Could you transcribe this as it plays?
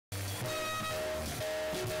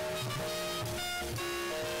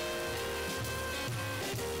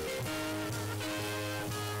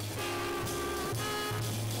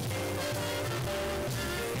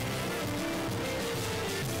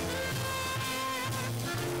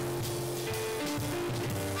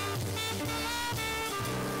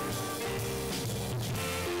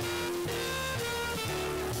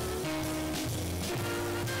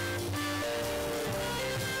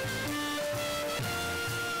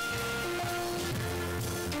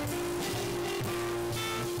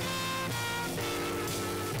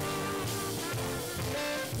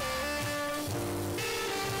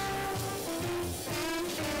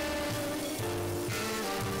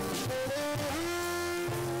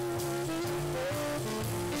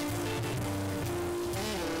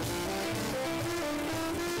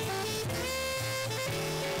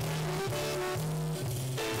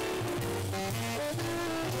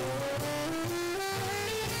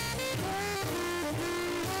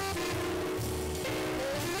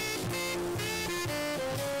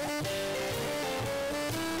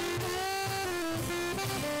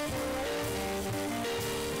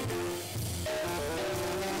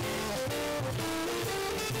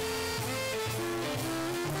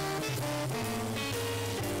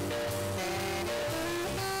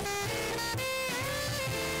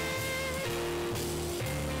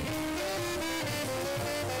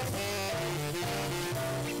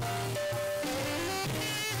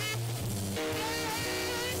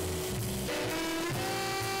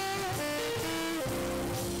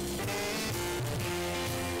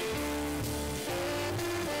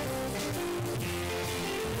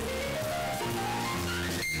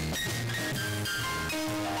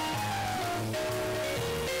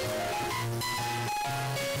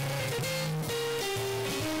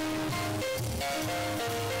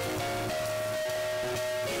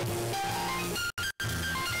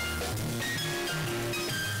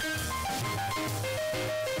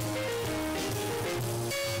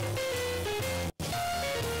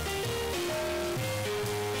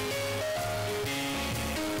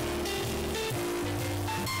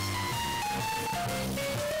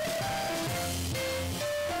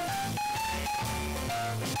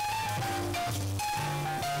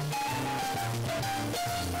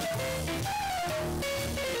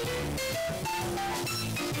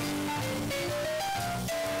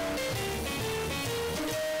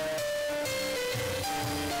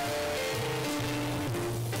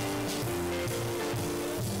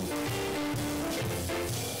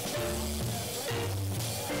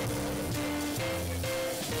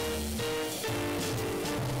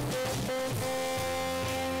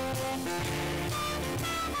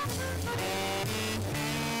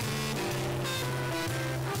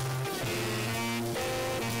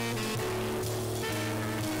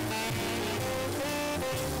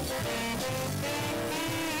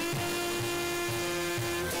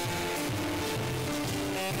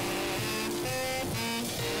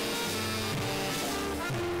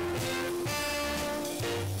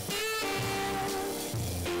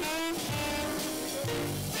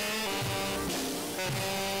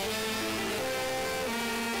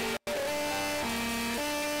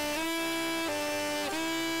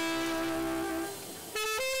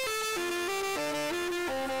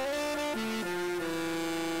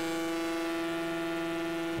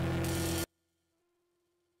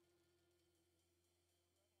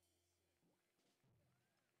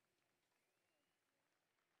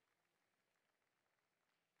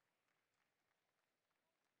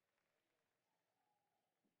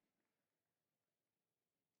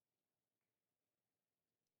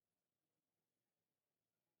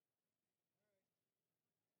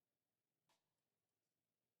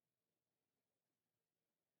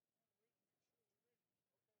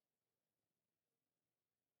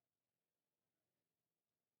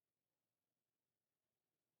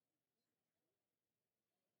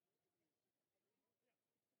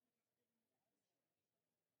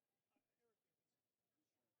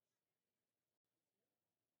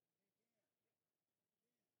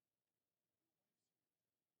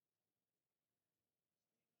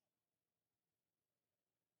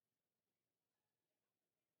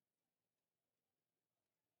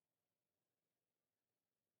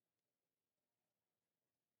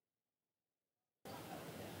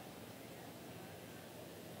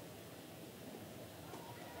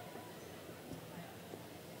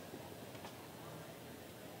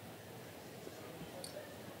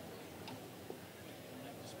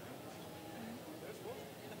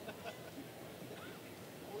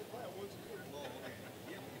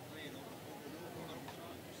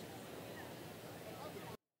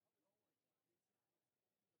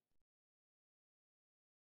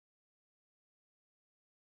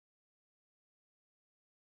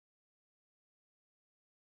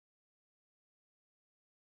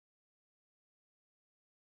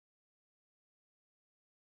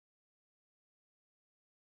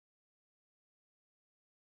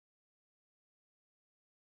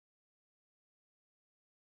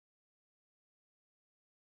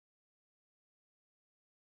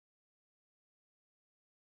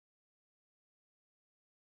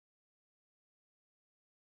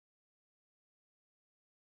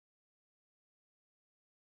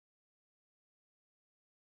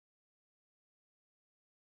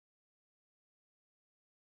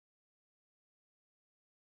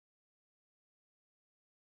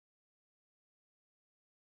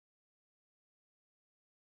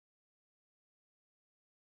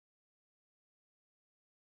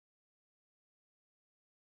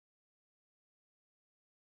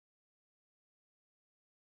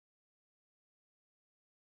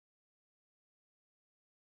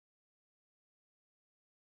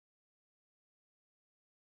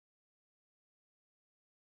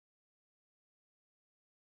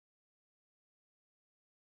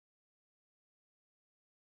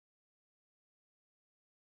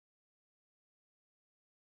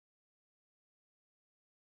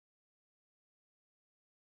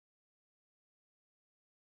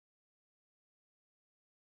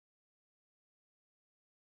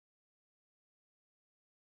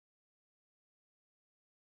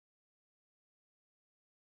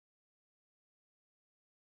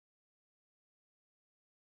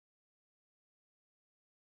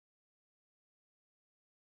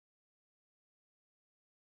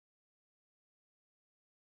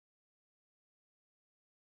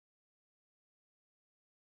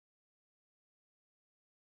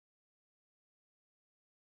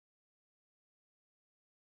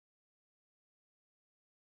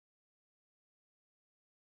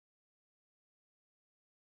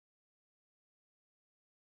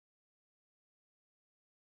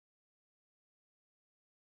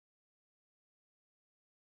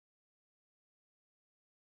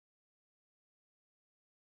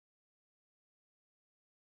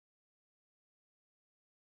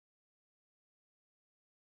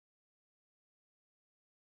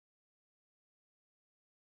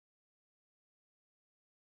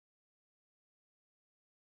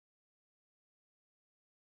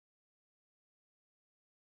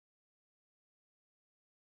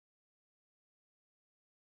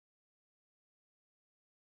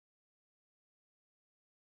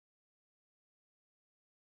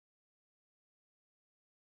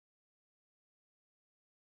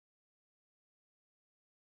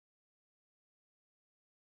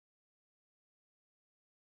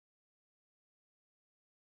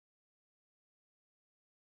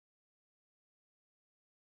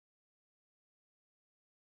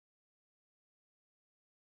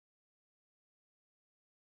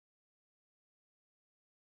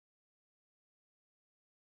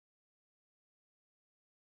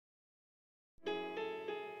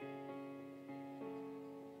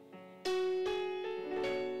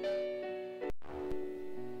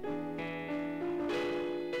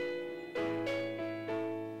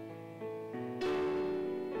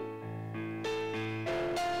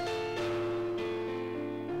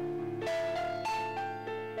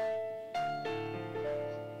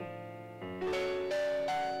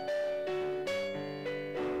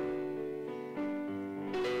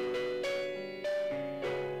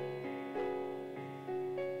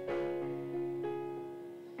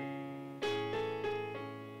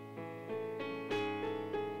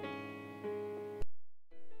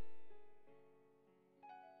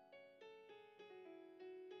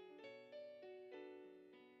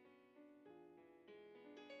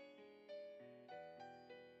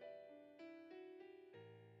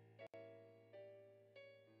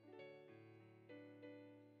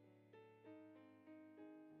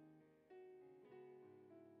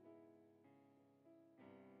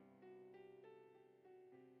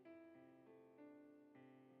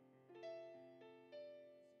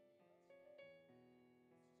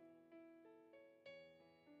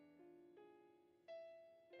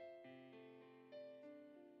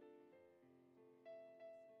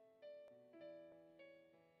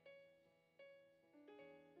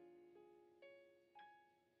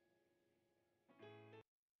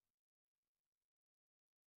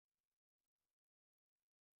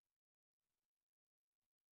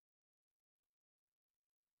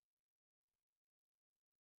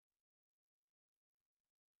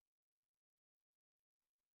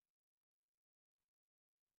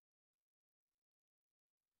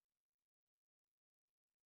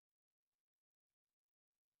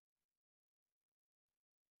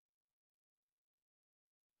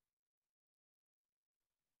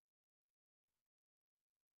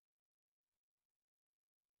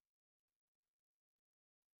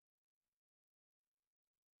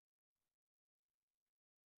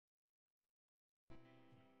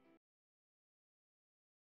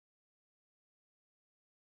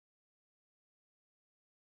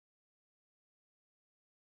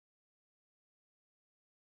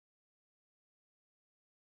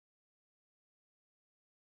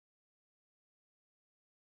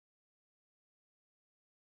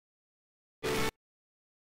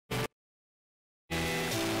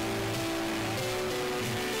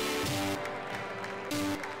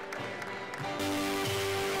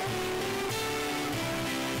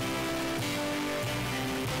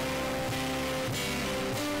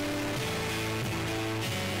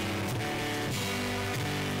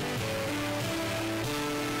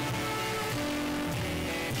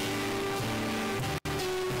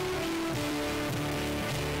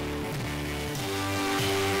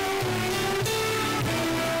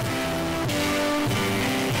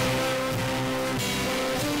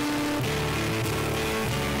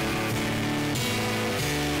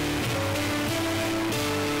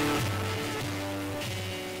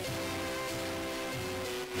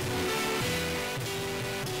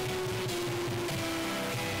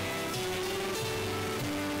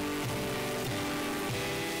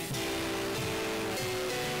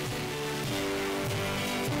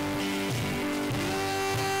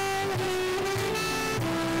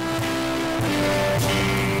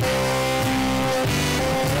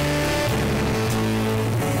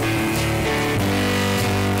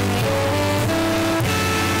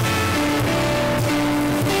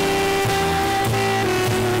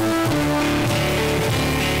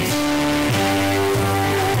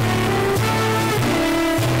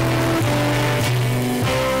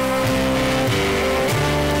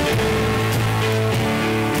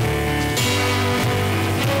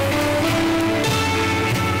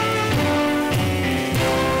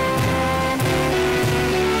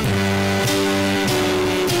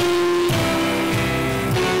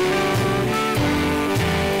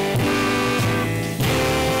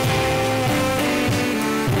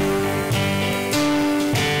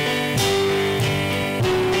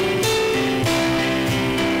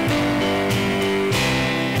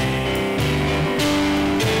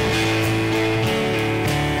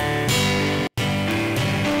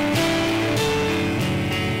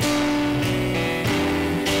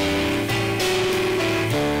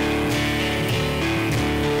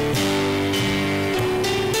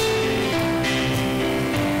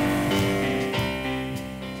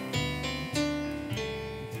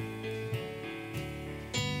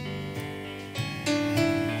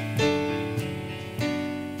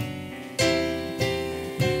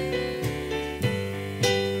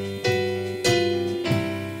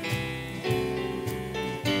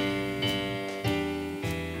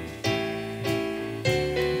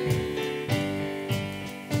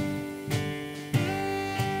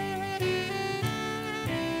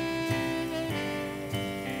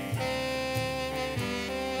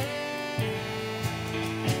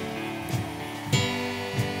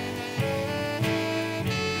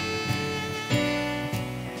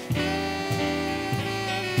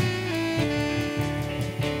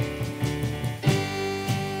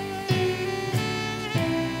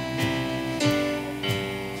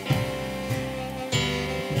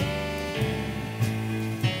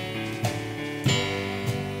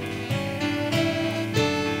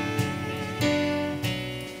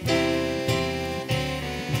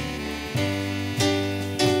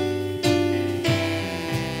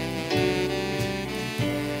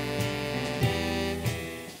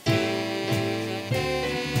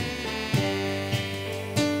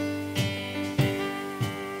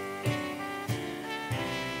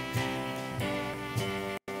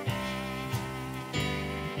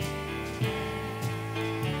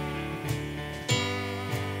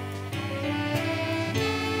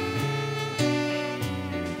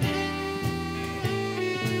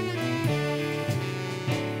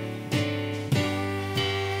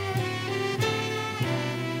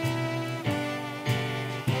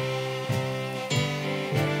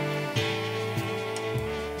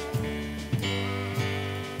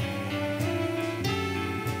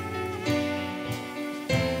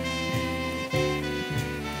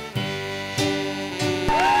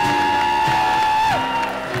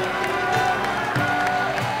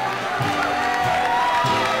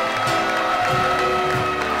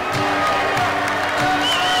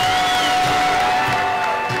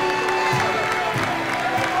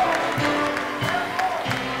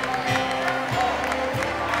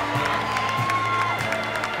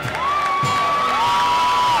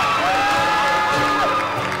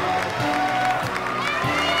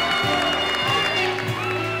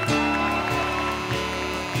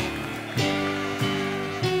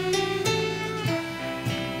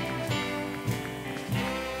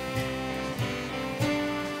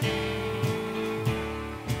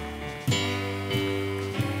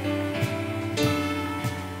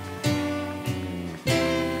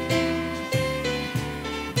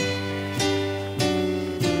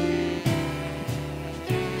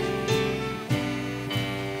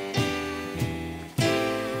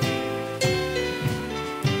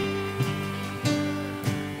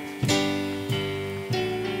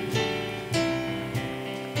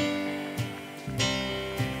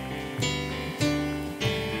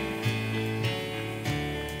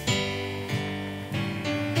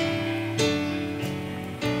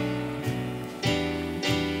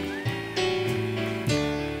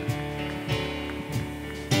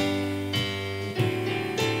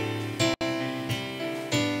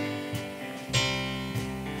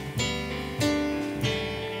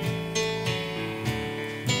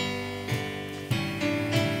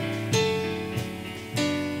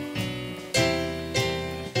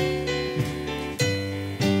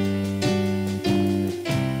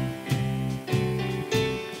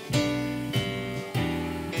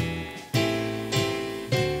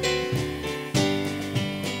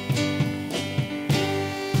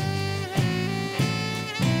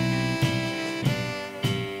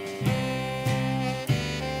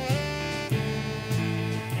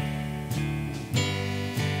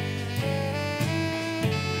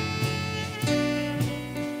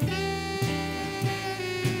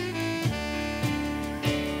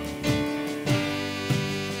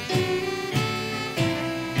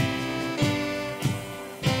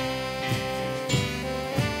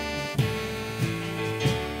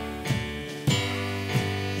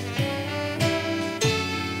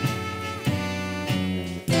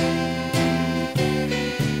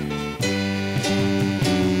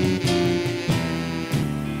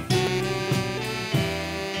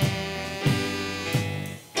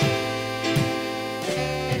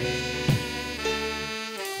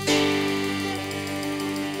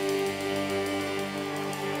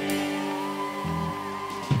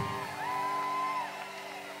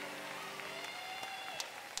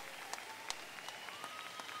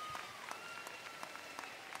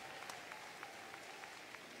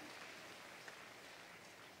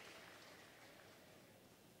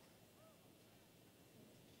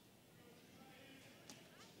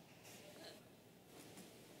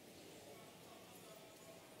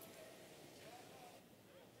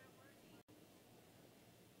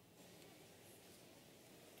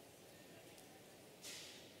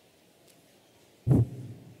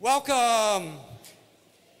Welcome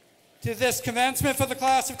to this commencement for the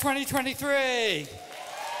class of 2023.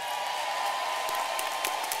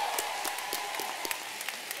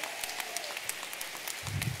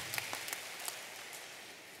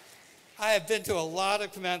 I have been to a lot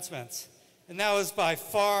of commencements, and that was by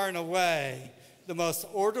far and away the most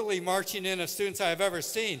orderly marching in of students I've ever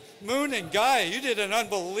seen. Moon and Gaia, you did an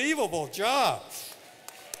unbelievable job.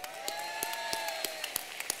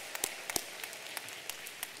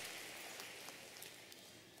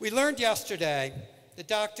 We learned yesterday that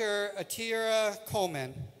Dr. Atira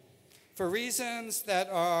Coleman, for reasons that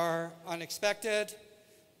are unexpected,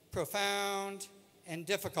 profound, and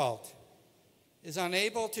difficult, is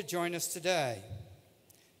unable to join us today.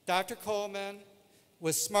 Dr. Coleman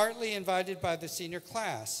was smartly invited by the senior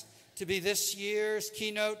class to be this year's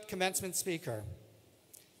keynote commencement speaker.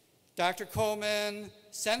 Dr. Coleman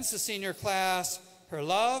sends the senior class her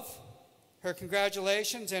love, her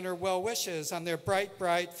congratulations, and her well wishes on their bright,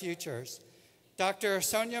 bright futures. Dr.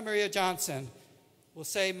 Sonia Maria Johnson will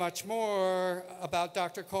say much more about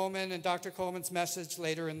Dr. Coleman and Dr. Coleman's message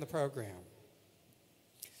later in the program.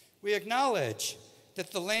 We acknowledge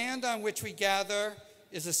that the land on which we gather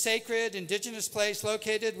is a sacred indigenous place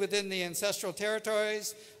located within the ancestral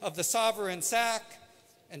territories of the sovereign Sac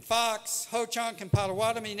and Fox, Ho-Chunk, and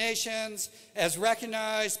Potawatomi nations as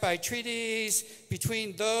recognized by treaties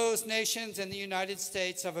between those nations and the United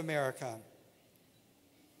States of America.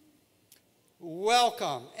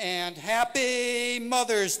 Welcome and happy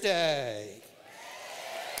Mother's Day.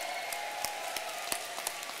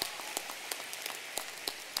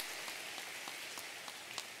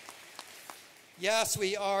 Yes,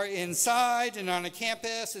 we are inside and on a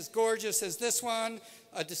campus as gorgeous as this one.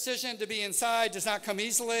 A decision to be inside does not come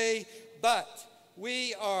easily, but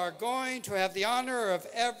we are going to have the honor of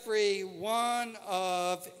every one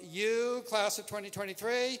of you, class of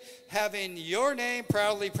 2023, having your name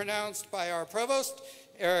proudly pronounced by our provost,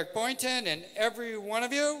 Eric Boynton, and every one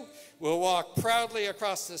of you will walk proudly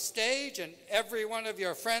across the stage, and every one of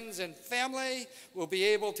your friends and family will be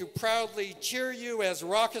able to proudly cheer you as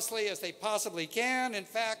raucously as they possibly can. In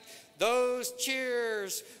fact, those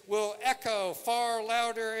cheers will echo far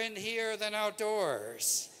louder in here than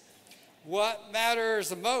outdoors. What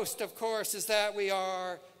matters most, of course, is that we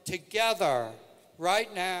are together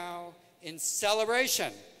right now in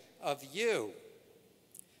celebration of you.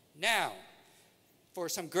 Now, for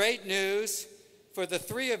some great news for the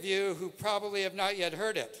three of you who probably have not yet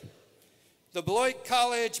heard it. The Beloit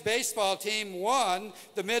College baseball team won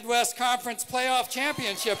the Midwest Conference Playoff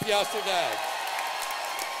Championship yesterday.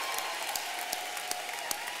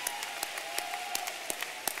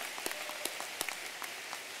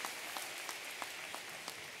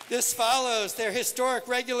 This follows their historic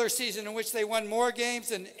regular season in which they won more games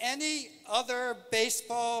than any other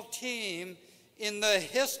baseball team in the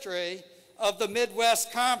history of the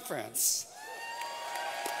Midwest Conference.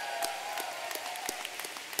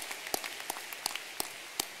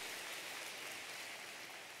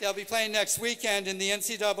 They'll be playing next weekend in the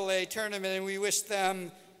NCAA tournament, and we wish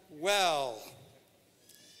them well.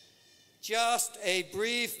 Just a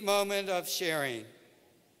brief moment of sharing.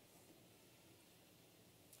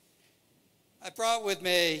 I brought with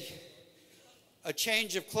me a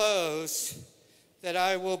change of clothes that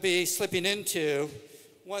I will be slipping into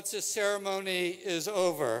once this ceremony is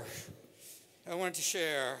over. I want to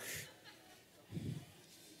share.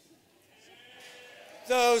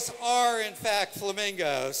 Those are, in fact,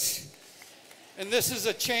 flamingos. And this is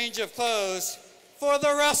a change of clothes for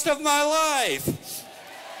the rest of my life.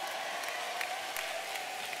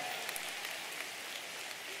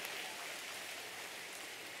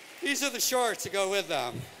 These are the shorts that go with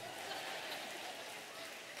them.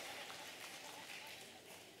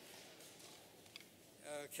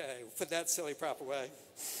 Okay, we'll put that silly prop away.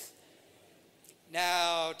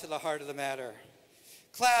 Now to the heart of the matter.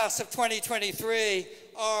 Class of 2023,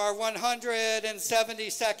 our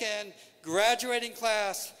 172nd graduating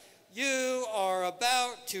class, you are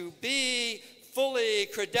about to be fully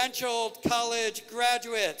credentialed college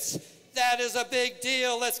graduates. That is a big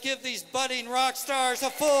deal. Let's give these budding rock stars a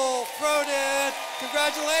full-throated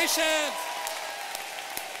congratulations.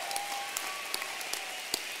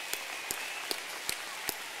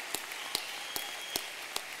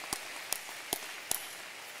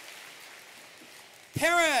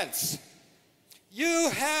 Parents, you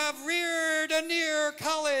have reared a near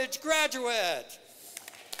college graduate.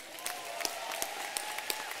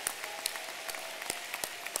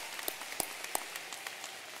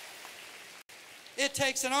 It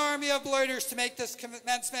takes an army of Beloiters to make this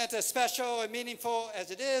commencement as special and meaningful as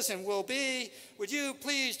it is and will be. Would you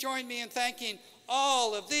please join me in thanking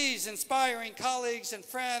all of these inspiring colleagues and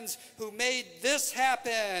friends who made this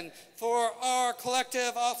happen for our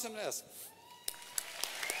collective awesomeness.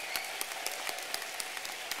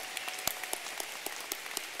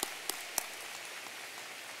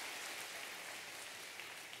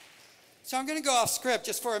 So I'm going to go off script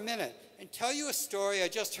just for a minute and tell you a story I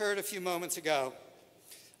just heard a few moments ago.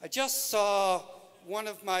 I just saw one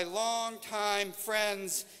of my longtime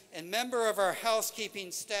friends and member of our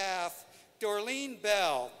housekeeping staff, Dorleen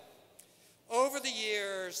Bell. Over the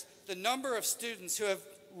years, the number of students who have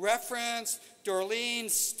referenced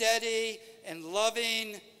Dorleen's steady and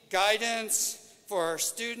loving guidance for our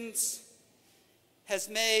students has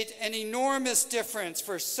made an enormous difference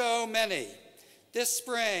for so many. This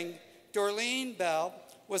spring, Dorleen Bell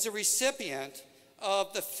was a recipient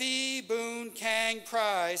of the Phi Boon Kang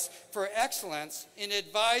Prize for Excellence in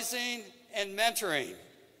Advising and Mentoring.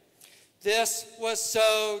 This was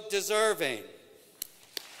so deserving.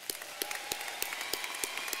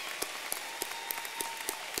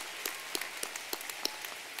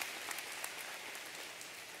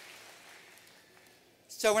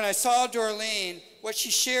 So when I saw Dorleen, what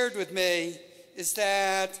she shared with me is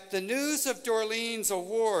that the news of Dorleen's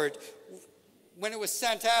award, when it was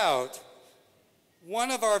sent out,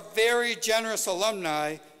 one of our very generous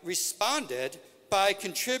alumni responded by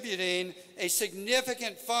contributing a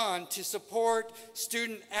significant fund to support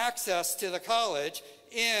student access to the college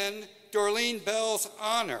in Dorleen Bell's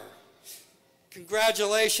honor.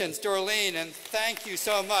 Congratulations, Dorleen, and thank you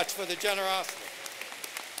so much for the generosity.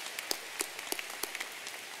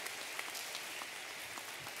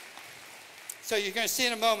 So you're going to see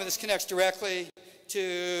in a moment, this connects directly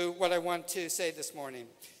to what I want to say this morning.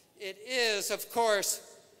 It is, of course,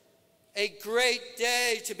 a great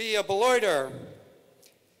day to be a Beloiter.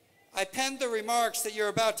 I penned the remarks that you're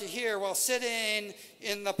about to hear while sitting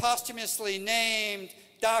in the posthumously named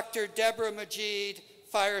Dr. Deborah Majid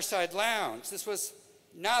Fireside Lounge. This was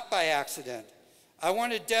not by accident. I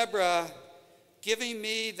wanted Deborah giving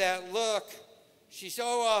me that look she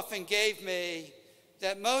so often gave me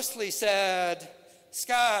that mostly said,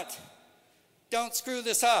 "Scott, don't screw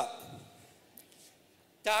this up."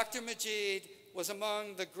 Dr. Majid was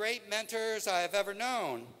among the great mentors I have ever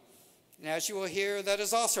known, and as you will hear, that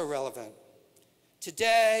is also relevant.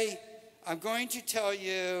 Today, I'm going to tell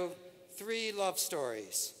you 3 love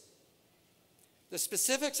stories. The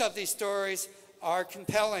specifics of these stories are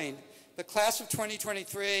compelling, but class of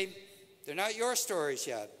 2023, they're not your stories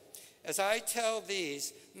yet. As I tell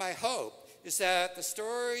these, my hope is that the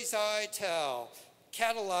stories I tell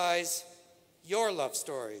catalyze your love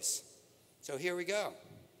stories. So here we go.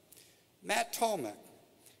 Matt Tolman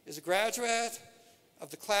is a graduate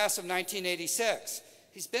of the class of 1986.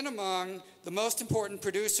 He's been among the most important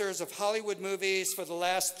producers of Hollywood movies for the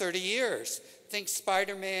last 30 years. Think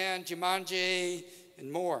Spider-Man, Jumanji,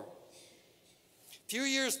 and more. A few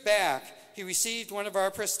years back, he received one of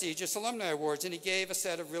our prestigious alumni awards, and he gave a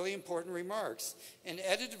set of really important remarks, an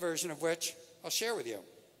edited version of which I'll share with you.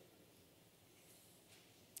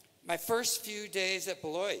 My first few days at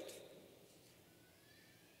Beloit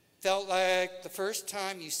felt like the first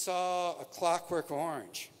time you saw A Clockwork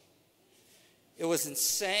Orange. It was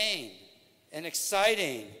insane and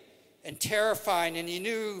exciting and terrifying, and you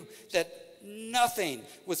knew that nothing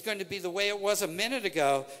was going to be the way it was a minute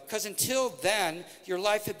ago, because until then, your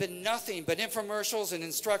life had been nothing but infomercials and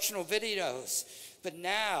instructional videos. But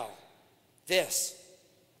now, this.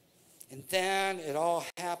 And then it all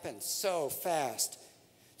happened so fast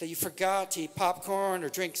that you forgot to eat popcorn or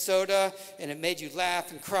drink soda, and it made you laugh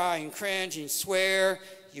and cry and cringe and swear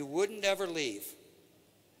you wouldn't ever leave.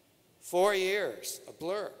 4 years, a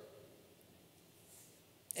blur.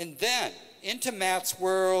 And then, into Matt's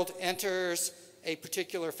world enters a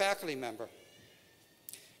particular faculty member.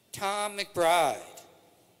 Tom McBride,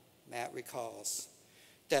 Matt recalls,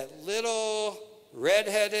 that little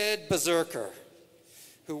red-headed berserker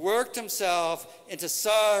who worked himself into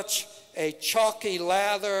such a chalky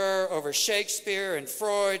lather over Shakespeare and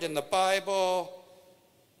Freud and the Bible,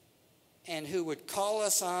 and who would call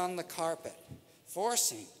us on the carpet,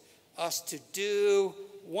 forcing us to do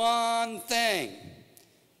one thing: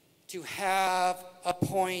 to have a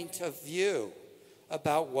point of view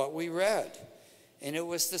about what we read. And it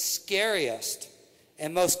was the scariest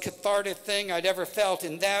and most cathartic thing I'd ever felt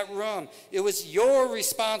in that room. It was your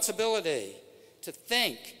responsibility to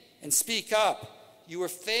think and speak up. You were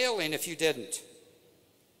failing if you didn't.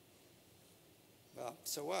 Well,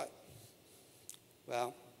 so what?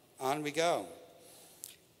 Well, on we go.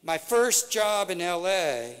 My first job in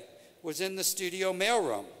LA was in the studio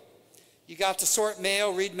mailroom. You got to sort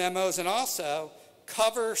mail, read memos, and also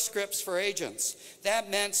cover scripts for agents. That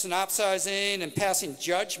meant synopsizing and passing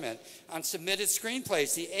judgment on submitted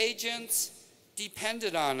screenplays. The agents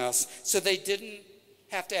depended on us, so they didn't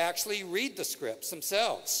have to actually read the scripts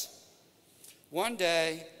themselves. One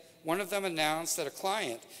day, one of them announced that a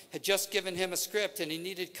client had just given him a script and he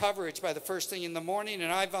needed coverage by the first thing in the morning,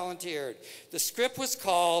 and I volunteered. The script was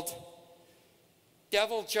called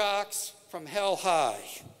Devil Jocks from Hell High.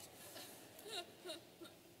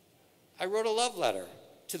 I wrote a love letter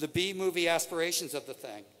to the B-movie aspirations of the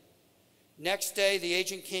thing. Next day, the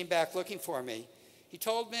agent came back looking for me. He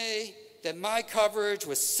told me that my coverage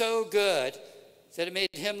was so good that it made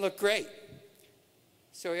him look great.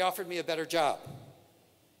 So he offered me a better job.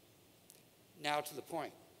 Now to the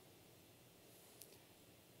point.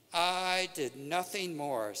 I did nothing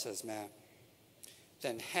more, says Matt,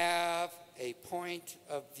 than have a point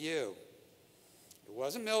of view. It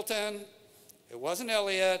wasn't Milton, it wasn't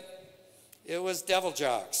Eliot, it was Devil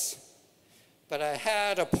Jocks. But I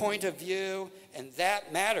had a point of view, and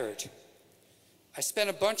that mattered. I spent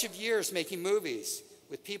a bunch of years making movies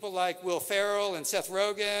with people like Will Ferrell and Seth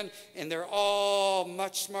Rogen, and they're all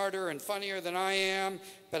much smarter and funnier than I am,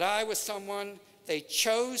 but I was someone they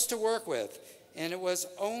chose to work with, and it was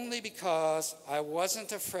only because I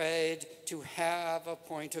wasn't afraid to have a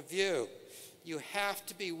point of view. You have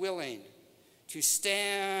to be willing to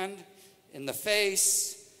stand in the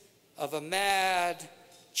face of a mad,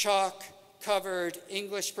 chalk-covered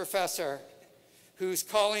English professor who's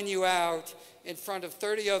calling you out in front of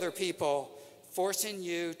 30 other people, forcing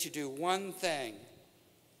you to do one thing: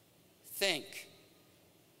 think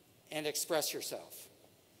and express yourself.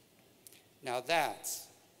 Now that's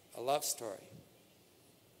a love story.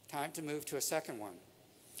 Time to move to a second one.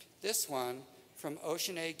 This one from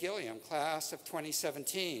Ocean A. Gilliam, class of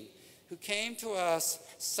 2017, who came to us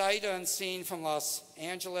sight unseen from Los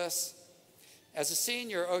Angeles. As a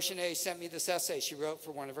senior, Ocean A. sent me this essay she wrote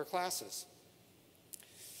for one of her classes.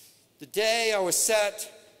 The day I was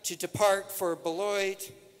set to depart for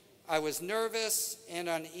Beloit, I was nervous and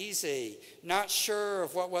uneasy, not sure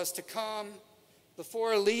of what was to come.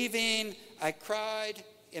 Before leaving, I cried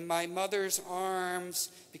in my mother's arms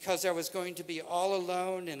because I was going to be all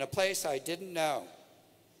alone in a place I didn't know.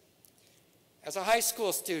 As a high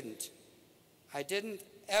school student, I didn't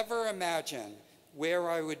ever imagine where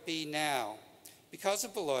I would be now. Because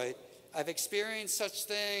of Beloit, I've experienced such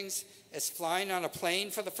things as flying on a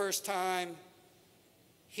plane for the first time,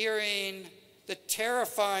 hearing the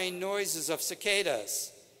terrifying noises of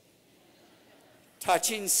cicadas,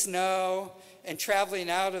 touching snow, and traveling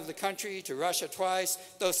out of the country to Russia twice.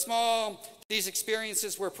 Though small, these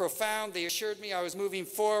experiences were profound. They assured me I was moving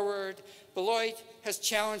forward. Beloit has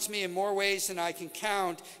challenged me in more ways than I can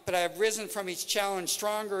count, but I have risen from each challenge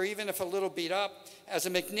stronger, even if a little beat up. As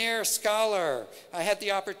a McNair scholar, I had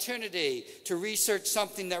the opportunity to research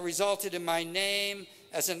something that resulted in my name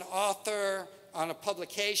as an author on a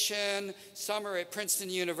publication, summer at Princeton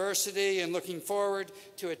University, and looking forward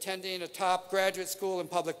to attending a top graduate school in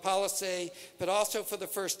public policy. But also, for the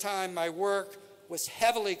first time, my work was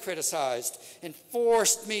heavily criticized and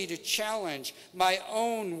forced me to challenge my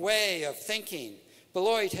own way of thinking.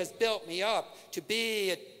 Beloit has built me up to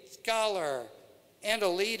be a scholar and a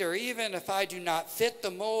leader, even if I do not fit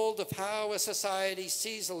the mold of how a society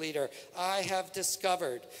sees a leader. I have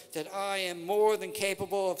discovered that I am more than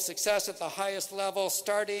capable of success at the highest level.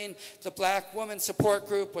 Starting the Black Woman Support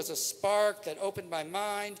Group was a spark that opened my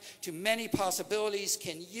mind to many possibilities.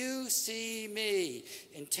 Can you see me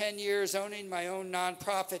in 10 years owning my own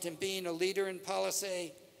nonprofit and being a leader in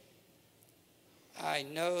policy? I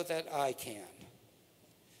know that I can.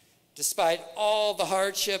 Despite all the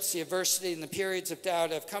hardships, the adversity, and the periods of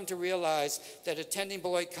doubt, I've come to realize that attending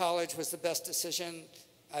Beloit College was the best decision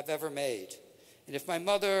I've ever made. And if my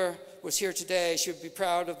mother was here today, she would be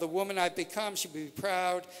proud of the woman I've become. She would be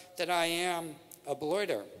proud that I am a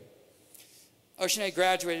Beloiter. Ocean A.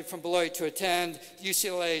 graduated from Beloit to attend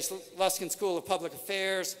UCLA's Luskin School of Public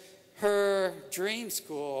Affairs, her dream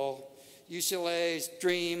school, UCLA's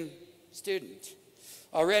dream student.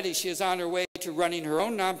 Already, she is on her way to running her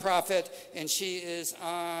own nonprofit, and she is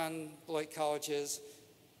on Beloit College's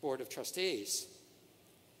Board of Trustees.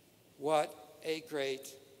 What a great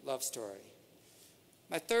love story.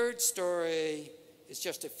 My third story is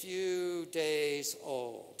just a few days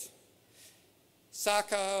old.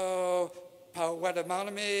 Sako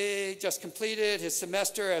Pauwadamanami just completed his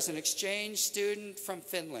semester as an exchange student from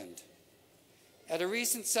Finland. At a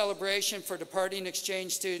recent celebration for departing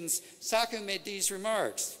exchange students, Saku made these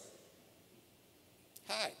remarks.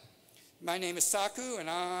 Hi, my name is Saku, and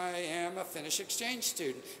I am a Finnish exchange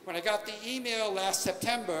student. When I got the email last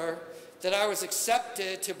September that I was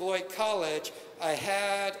accepted to Beloit College, I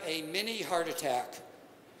had a mini heart attack.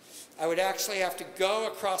 I would actually have to go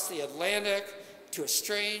across the Atlantic to a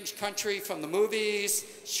strange country from the movies.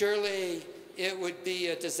 Surely it would be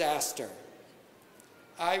a disaster.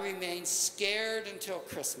 I remained scared until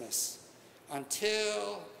Christmas,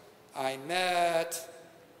 until I met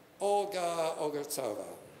Olga Ogatsova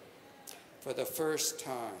for the first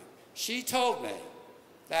time. She told me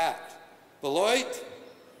that Beloit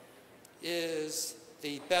is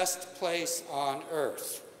the best place on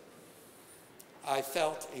earth. I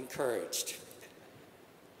felt encouraged.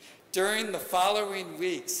 During the following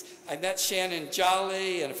weeks, I met Shannon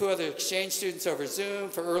Jolly and a few other exchange students over Zoom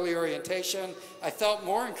for early orientation. I felt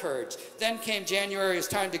more encouraged. Then came January, it was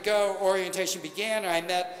time to go. Orientation began, and I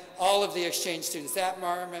met all of the exchange students. That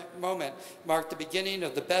moment marked the beginning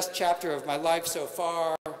of the best chapter of my life so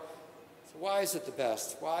far. So why is it the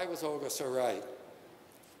best? Why was Olga so right?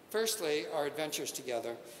 Firstly, our adventures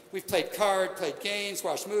together. We've played cards, played games,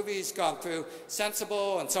 watched movies, gone through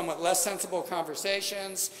sensible and somewhat less sensible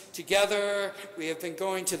conversations. Together, we have been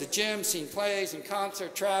going to the gym, seen plays and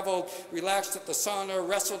concerts, traveled, relaxed at the sauna,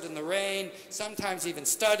 wrestled in the rain, sometimes even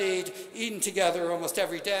studied, eaten together almost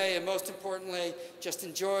every day, and most importantly, just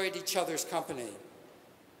enjoyed each other's company.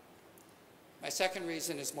 My second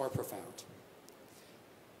reason is more profound.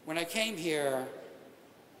 When I came here,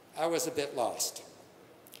 I was a bit lost.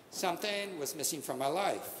 Something was missing from my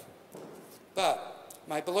life. But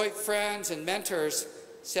my Beloit friends and mentors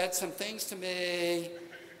said some things to me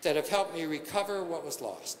that have helped me recover what was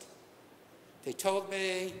lost. They told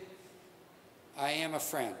me, I am a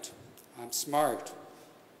friend. I'm smart.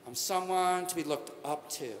 I'm someone to be looked up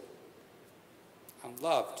to. I'm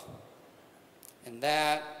loved. And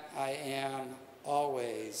that I am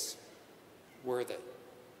always worthy.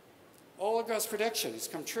 Olga's prediction has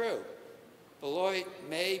come true. Beloit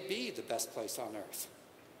may be the best place on earth.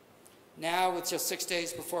 Now, with just 6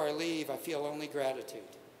 days before I leave, I feel only gratitude.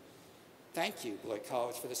 Thank you, Beloit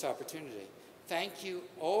College, for this opportunity. Thank you,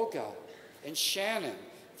 Olga and Shannon,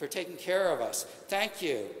 for taking care of us. Thank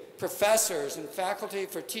you, professors and faculty,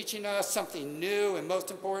 for teaching us something new, and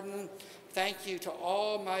most important, thank you to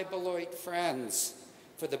all my Beloit friends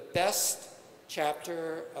for the best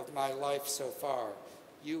chapter of my life so far.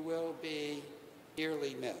 You will be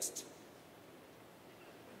dearly missed.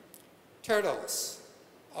 Turtles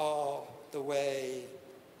all the way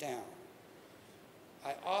down.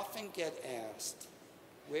 I often get asked,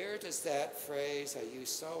 where does that phrase I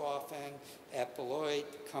use so often at Beloit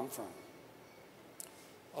come from?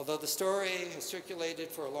 Although the story has circulated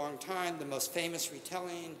for a long time, the most famous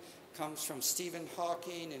retelling comes from Stephen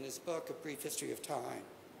Hawking in his book, A Brief History of Time.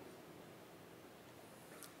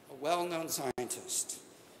 A well-known scientist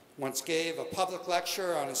once gave a public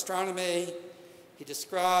lecture on astronomy. He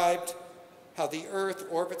described how the Earth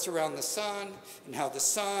orbits around the sun, and how the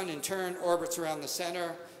sun, in turn, orbits around the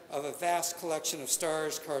center of a vast collection of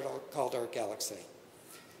stars called our galaxy.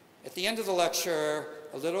 At the end of the lecture,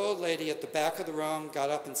 a little old lady at the back of the room got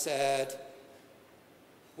up and said,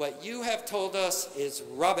 "What you have told us is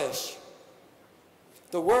rubbish.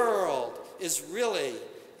 The world is really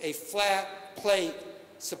a flat plate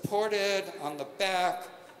supported on the back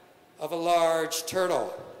of a large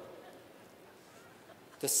turtle."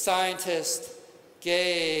 The scientist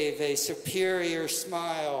gave a superior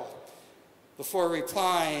smile before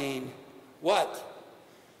replying, "What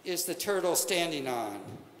is the turtle standing on?"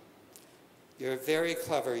 "You're very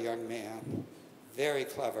clever, young man, very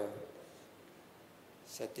clever,"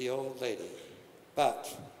 said the old lady.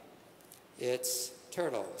 "But it's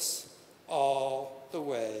turtles all the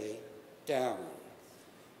way down."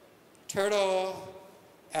 Turtle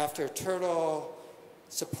after turtle,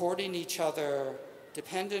 supporting each other,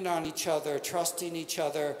 dependent on each other, trusting each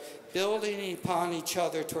other, building upon each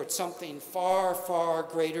other towards something far, far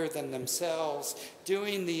greater than themselves,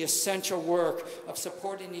 doing the essential work of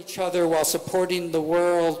supporting each other while supporting the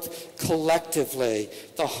world collectively.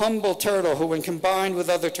 The humble turtle, who when combined with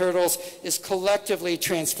other turtles is collectively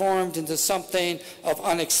transformed into something of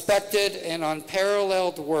unexpected and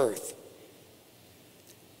unparalleled worth.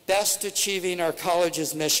 Best achieving our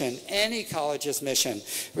college's mission, any college's mission,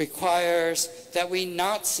 requires that we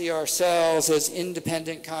not see ourselves as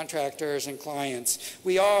independent contractors and clients.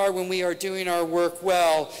 We are, when we are doing our work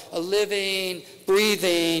well, a living,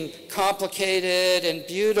 breathing, complicated and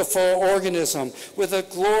beautiful organism with a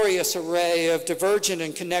glorious array of divergent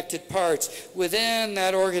and connected parts. Within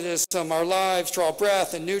that organism, our lives draw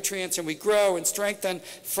breath and nutrients, and we grow and strengthen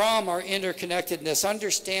from our interconnectedness.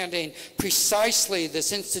 Understanding precisely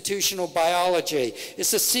this institutional biology is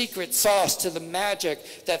the secret sauce to the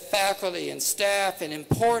magic that faculty and staff, and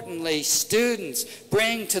importantly, students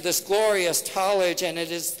bring to this glorious college, and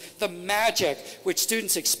it is the magic which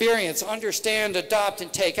students experience, understand, adopt,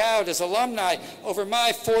 and take out. As alumni, over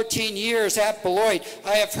my 14 years at Beloit,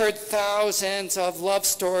 I have heard thousands of love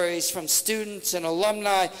stories from students and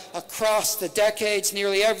alumni across the decades.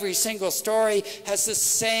 Nearly every single story has the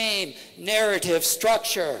same narrative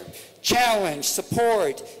structure: challenge,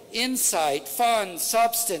 support, insight, fun,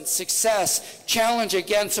 substance, success, challenge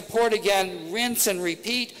again, support again, rinse and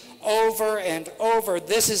repeat over and over.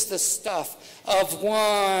 This is the stuff of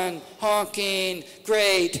one honking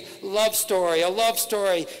great love story, a love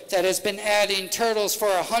story that has been adding turtles for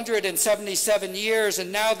 177 years,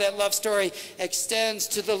 and now that love story extends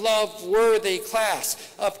to the love-worthy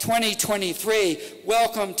class of 2023.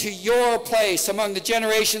 Welcome to your place among the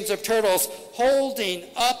generations of turtles holding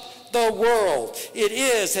up the world. It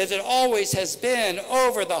is, as it always has been,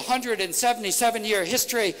 over the 177-year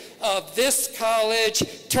history of this college,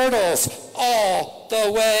 turtles all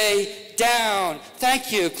the way down.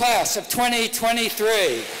 Thank you, class of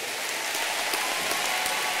 2023.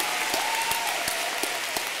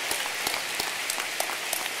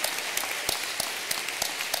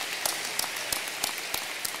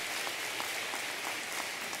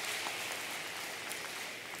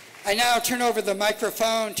 I now turn over the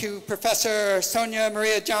microphone to Professor Sonia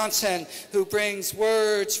Maria Johnson, who brings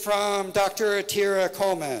words from Dr. Atira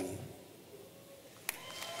Coleman.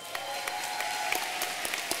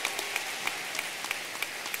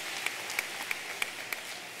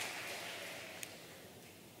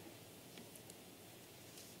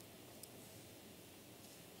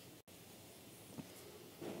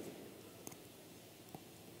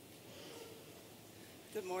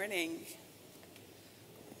 Good morning.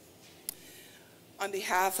 On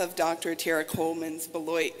behalf of Dr. Atira Coleman's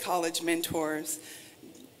Beloit College mentors,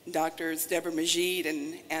 Drs. Deborah Majid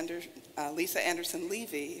and Lisa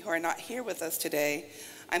Anderson-Levy, who are not here with us today,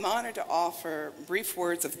 I'm honored to offer brief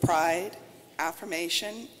words of pride,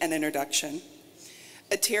 affirmation, and introduction.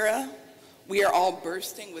 Atira, we are all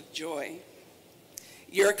bursting with joy.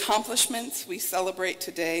 Your accomplishments we celebrate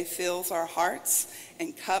today fills our hearts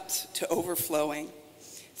and cups to overflowing.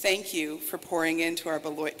 Thank you for pouring into our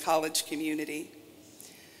Beloit College community.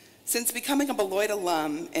 Since becoming a Beloit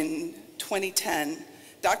alum in 2010,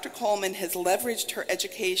 Dr. Coleman has leveraged her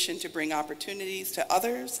education to bring opportunities to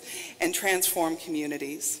others and transform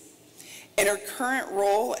communities. In her current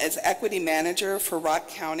role as Equity Manager for Rock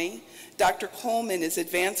County, Dr. Coleman is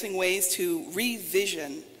advancing ways to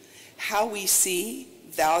revision how we see,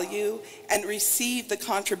 value, and receive the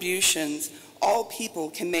contributions all people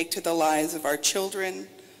can make to the lives of our children,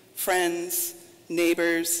 friends,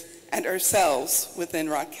 neighbors, and ourselves within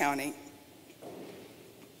Rock County.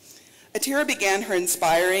 Atira began her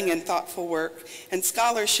inspiring and thoughtful work and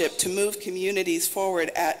scholarship to move communities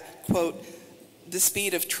forward at, quote, the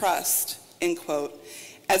speed of trust, end quote,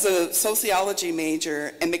 as a sociology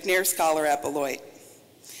major and McNair Scholar at Beloit.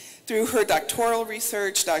 Through her doctoral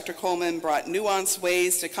research, Dr. Coleman brought nuanced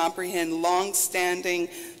ways to comprehend long-standing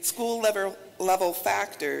school-level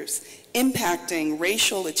factors impacting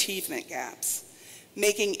racial achievement gaps,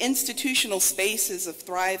 making institutional spaces of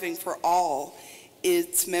thriving for all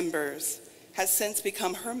its members has since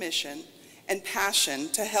become her mission and passion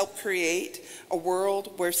to help create a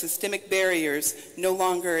world where systemic barriers no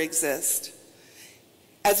longer exist.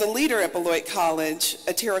 As a leader at Beloit College,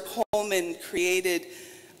 Atira Coleman created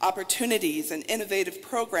opportunities and innovative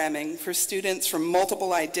programming for students from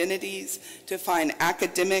multiple identities to find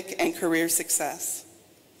academic and career success.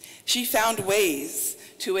 She found ways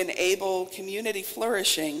to enable community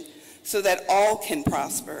flourishing so that all can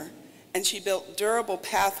prosper, and she built durable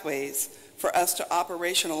pathways for us to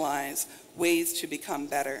operationalize ways to become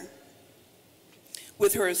better.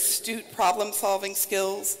 With her astute problem-solving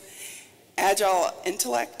skills, agile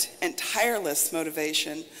intellect, and tireless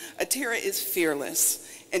motivation, Atira is fearless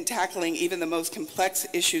in tackling even the most complex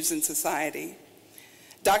issues in society.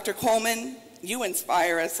 Dr. Coleman, you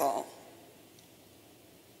inspire us all.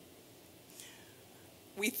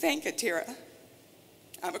 We thank Atira.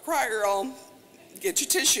 I'm a crier, y'all. Get your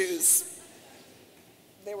tissues.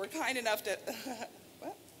 They were kind enough to,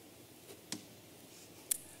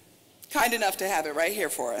 kind enough to have it right here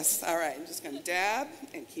for us. All right, I'm just gonna dab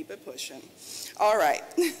and keep it pushing. All right.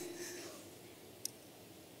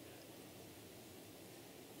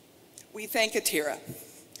 We thank Atira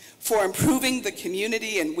for improving the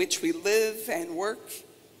community in which we live and work,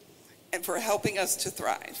 and for helping us to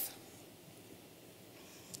thrive.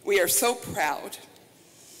 We are so proud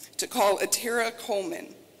to call Atira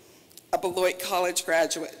Coleman a Beloit College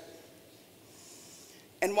graduate.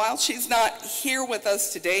 And while she's not here with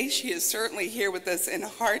us today, she is certainly here with us in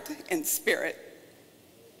heart and spirit.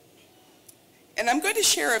 And I'm going to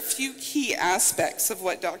share a few key aspects of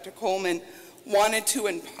what Dr. Coleman wanted to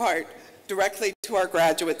impart directly to our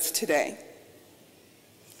graduates today.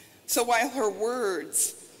 So while her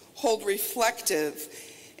words hold reflective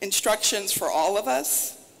instructions for all of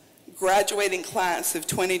us, graduating class of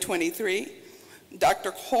 2023,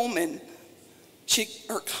 Dr. Coleman,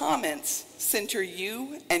 her comments center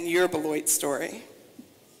you and your Beloit story.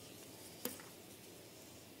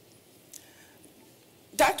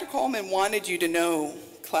 Dr. Coleman wanted you to know,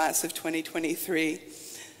 class of 2023,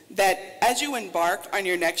 that as you embark on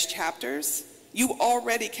your next chapters, you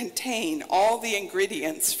already contain all the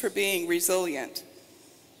ingredients for being resilient.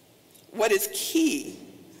 What is key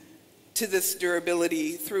to this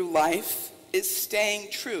durability through life is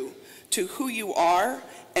staying true to who you are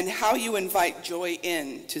and how you invite joy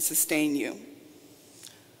in to sustain you.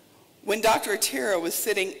 When Dr. Atira was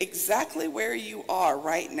sitting exactly where you are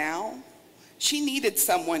right now, she needed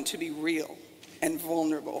someone to be real and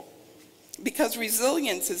vulnerable, because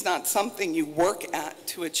resilience is not something you work at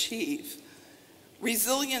to achieve.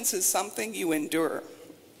 Resilience is something you endure.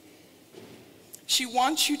 She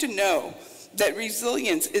wants you to know that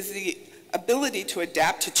resilience is the ability to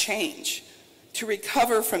adapt to change, to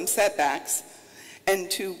recover from setbacks,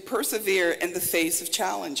 and to persevere in the face of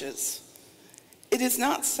challenges. It is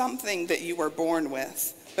not something that you are born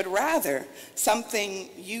with, but rather something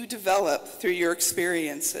you develop through your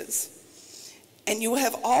experiences. And you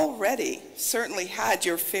have already certainly had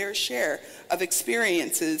your fair share of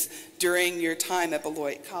experiences during your time at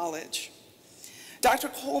Beloit College. Dr.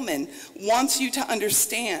 Coleman wants you to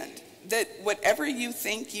understand that whatever you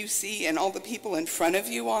think you see in all the people in front of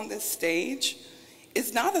you on this stage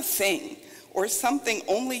is not a thing or something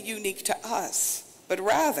only unique to us, but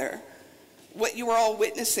rather what you are all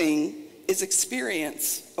witnessing is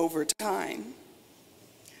experience over time.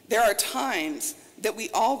 There are times that we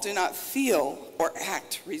all do not feel or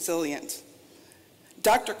act resilient.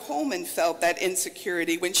 Dr. Coleman felt that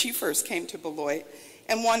insecurity when she first came to Beloit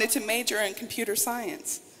and wanted to major in computer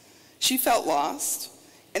science. She felt lost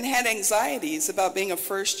and had anxieties about being a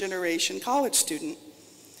first-generation college student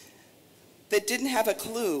that didn't have a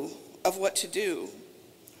clue of what to do,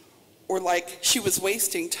 or like she was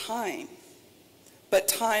wasting time. But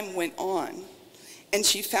time went on, and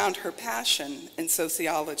she found her passion in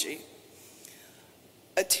sociology.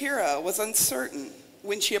 Atira was uncertain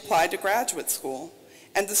when she applied to graduate school,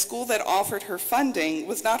 and the school that offered her funding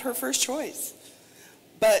was not her first choice.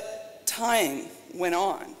 But time went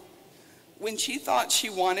on. When she thought she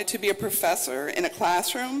wanted to be a professor in a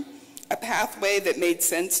classroom, a pathway that made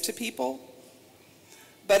sense to people,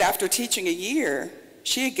 but after teaching a year,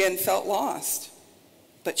 she again felt lost,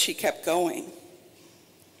 but she kept going.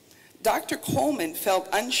 Dr. Coleman felt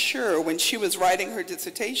unsure when she was writing her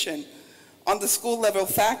dissertation on the school-level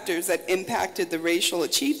factors that impacted the racial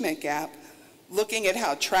achievement gap, looking at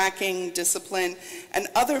how tracking, discipline, and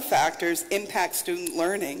other factors impact student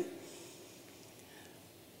learning.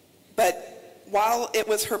 But while it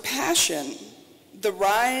was her passion, the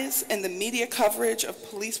rise in the media coverage of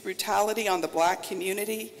police brutality on the Black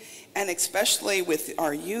community, and especially with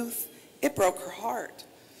our youth, it broke her heart.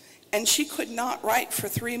 And she could not write for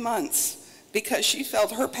 3 months because she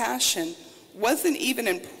felt her passion wasn't even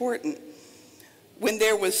important when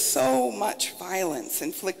there was so much violence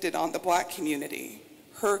inflicted on the Black community,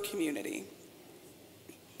 her community.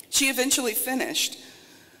 She eventually finished,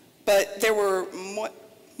 but there were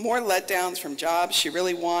more letdowns from jobs she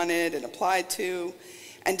really wanted and applied to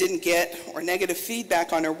and didn't get, or negative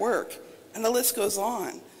feedback on her work, and the list goes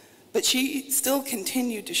on. But she still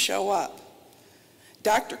continued to show up.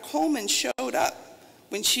 Dr. Coleman showed up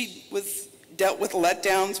when she dealt with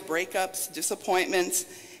letdowns, breakups, disappointments,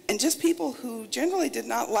 and just people who generally did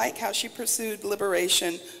not like how she pursued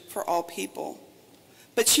liberation for all people.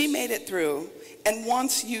 But she made it through and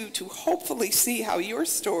wants you to hopefully see how your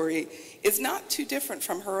story is not too different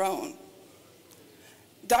from her own.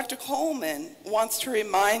 Dr. Coleman wants to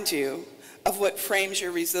remind you of what frames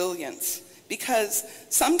your resilience, because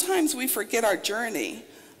sometimes we forget our journey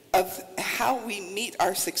of how we meet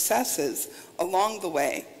our successes along the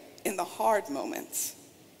way in the hard moments.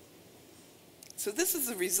 So this is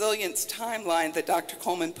the resilience timeline that Dr.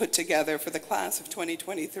 Coleman put together for the class of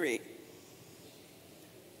 2023.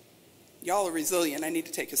 Y'all are resilient. I need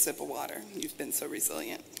to take a sip of water. You've been so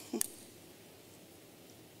resilient.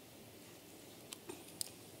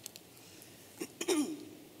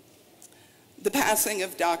 The passing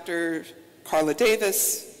of Dr. Carla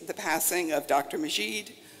Davis, the passing of Dr.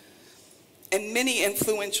 Majid, and many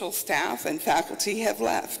influential staff and faculty have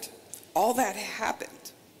left. All that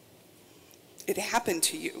happened. It happened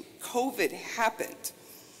to you. COVID happened.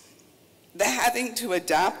 The having to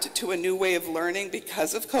adapt to a new way of learning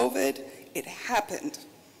because of COVID, it happened.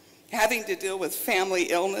 Having to deal with family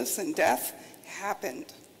illness and death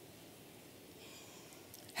happened.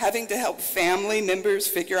 Having to help family members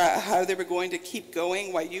figure out how they were going to keep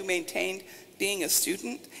going while you maintained being a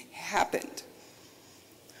student happened.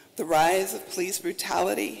 The rise of police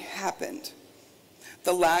brutality happened.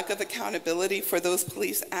 The lack of accountability for those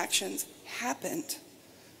police actions happened.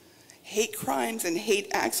 Hate crimes and hate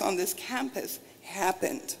acts on this campus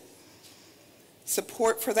happened.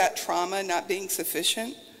 Support for that trauma not being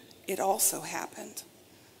sufficient, it also happened.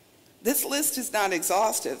 This list is not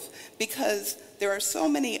exhaustive because there are so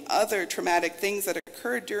many other traumatic things that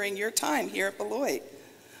occurred during your time here at Beloit.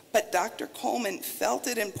 But Dr. Coleman felt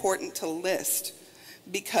it important to list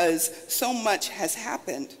because so much has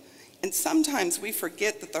happened. And sometimes we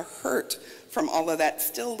forget that the hurt from all of that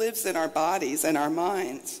still lives in our bodies and our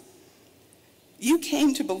minds. You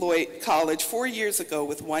came to Beloit College 4 years ago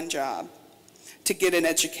with one job, to get an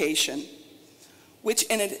education, which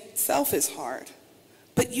in itself is hard.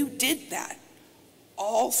 But you did that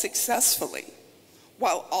all successfully,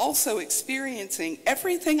 while also experiencing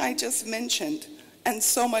everything I just mentioned and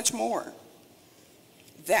so much more.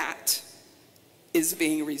 That is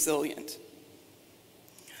being resilient.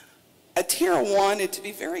 Atira wanted to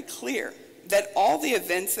be very clear that all the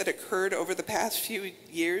events that occurred over the past few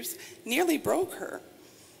years nearly broke her.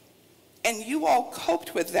 And you all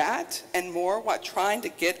coped with that and more while trying to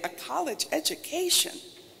get a college education.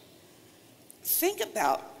 Think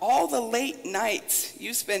about all the late nights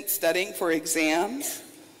you spent studying for exams,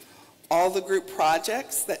 all the group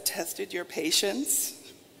projects that tested your patience,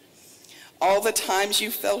 all the times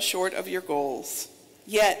you fell short of your goals.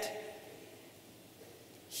 Yet,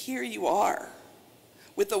 here you are,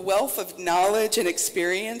 with a wealth of knowledge and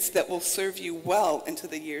experience that will serve you well into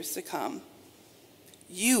the years to come.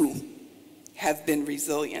 You have been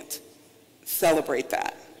resilient. Celebrate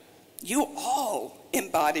that. You all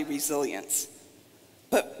embody resilience.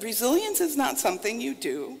 But resilience is not something you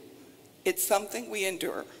do, it's something we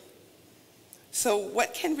endure. So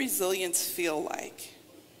what can resilience feel like?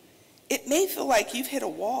 It may feel like you've hit a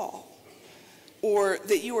wall, or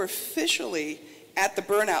that you are officially at the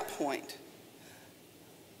burnout point.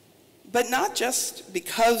 But not just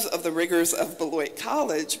because of the rigors of Beloit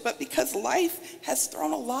College, but because life has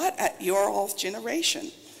thrown a lot at your all's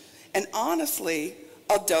generation. And honestly,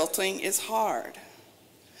 adulting is hard.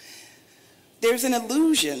 There's an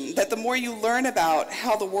illusion that the more you learn about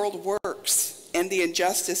how the world works and the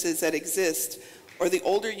injustices that exist, or the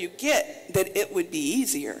older you get, that it would be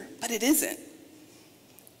easier. But it isn't.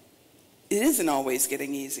 It isn't always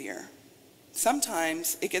getting easier.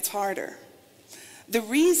 Sometimes it gets harder. The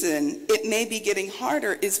reason it may be getting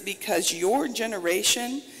harder is because your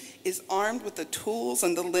generation is armed with the tools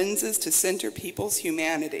and the lenses to center people's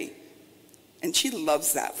humanity. And she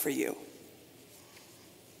loves that for you.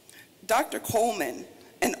 Dr. Coleman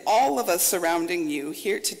and all of us surrounding you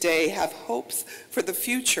here today have hopes for the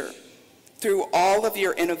future through all of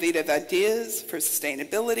your innovative ideas for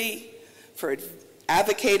sustainability, for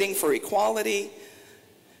advocating for equality,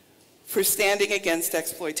 for standing against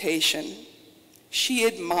exploitation. She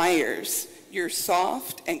admires your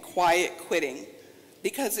soft and quiet quitting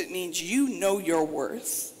because it means you know your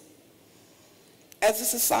worth. As a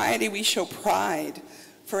society, we show pride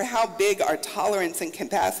for how big our tolerance and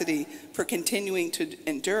capacity for continuing to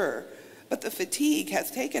endure, but the fatigue has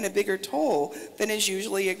taken a bigger toll than is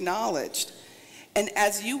usually acknowledged. And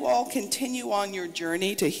as you all continue on your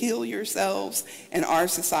journey to heal yourselves and our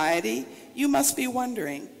society, you must be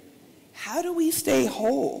wondering, how do we stay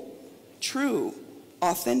whole, true,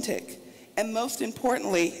 authentic, and most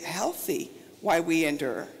importantly, healthy while we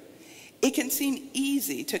endure? It can seem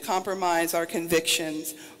easy to compromise our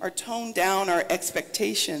convictions or tone down our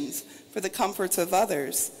expectations for the comforts of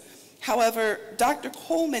others. However, Dr.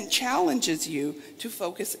 Coleman challenges you to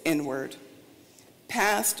focus inward.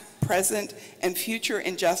 Past, present, and future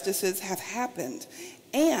injustices have happened,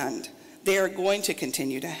 and they are going to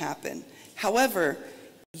continue to happen. However,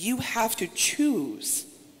 you have to choose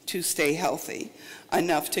to stay healthy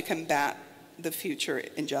enough to combat the future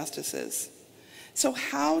injustices. So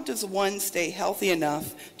how does one stay healthy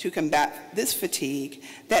enough to combat this fatigue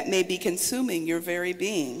that may be consuming your very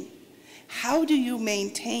being? How do you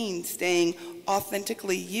maintain staying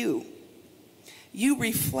authentically you? You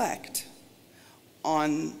reflect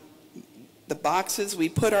on the boxes we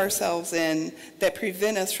put ourselves in that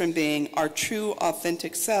prevent us from being our true,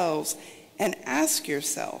 authentic selves, and ask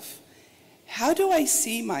yourself, how do I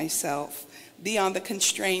see myself beyond the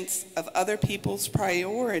constraints of other people's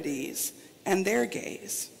priorities and their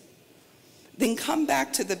gaze? Then come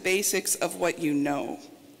back to the basics of what you know,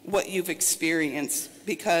 what you've experienced,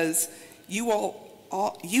 because you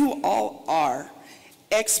all are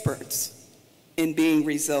experts in being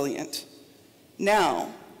resilient.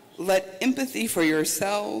 Now, let empathy for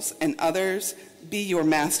yourselves and others be your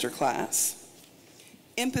masterclass.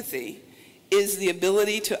 Empathy is the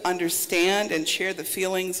ability to understand and share the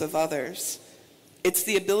feelings of others. It's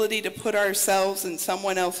the ability to put ourselves in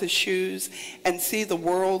someone else's shoes and see the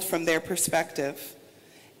world from their perspective.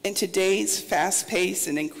 In today's fast-paced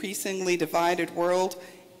and increasingly divided world,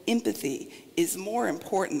 empathy is more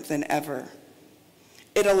important than ever.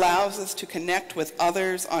 It allows us to connect with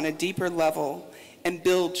others on a deeper level and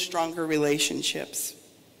build stronger relationships.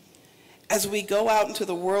 As we go out into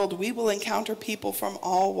the world, we will encounter people from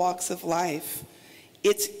all walks of life.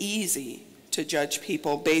 It's easy to judge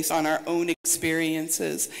people based on our own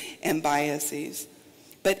experiences and biases,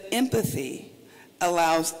 but empathy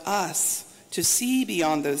allows us to see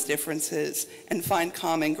beyond those differences and find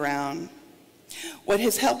common ground. What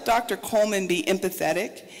has helped Dr. Coleman be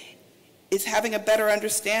empathetic is having a better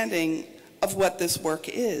understanding of what this work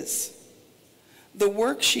is. The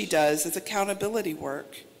work she does is accountability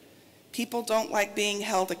work. People don't like being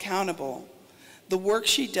held accountable. The work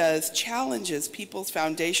she does challenges people's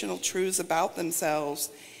foundational truths about themselves,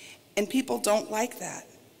 and people don't like that.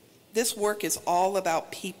 This work is all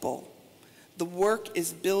about people. The work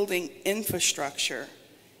is building infrastructure,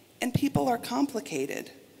 and people are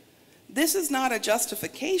complicated. This is not a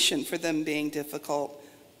justification for them being difficult,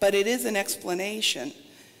 but it is an explanation,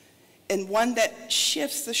 and one that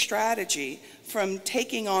shifts the strategy from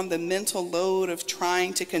taking on the mental load of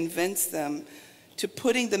trying to convince them to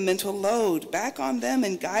putting the mental load back on them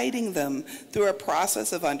and guiding them through a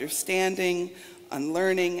process of understanding,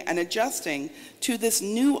 unlearning, and adjusting to this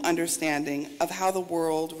new understanding of how the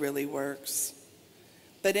world really works.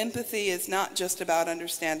 But empathy is not just about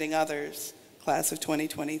understanding others, class of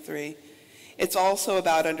 2023. It's also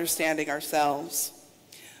about understanding ourselves.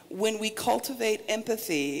 When we cultivate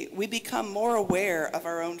empathy, we become more aware of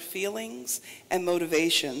our own feelings and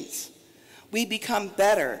motivations. We become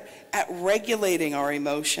better at regulating our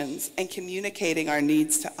emotions and communicating our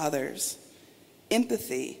needs to others.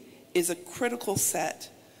 Empathy is a critical set,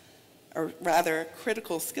 or rather a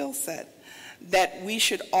critical skill set, that we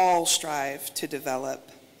should all strive to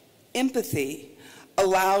develop. Empathy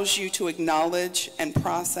allows you to acknowledge and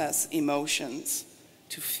process emotions,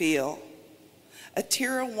 to feel.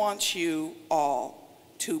 Atira wants you all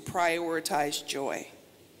to prioritize joy.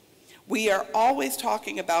 We are always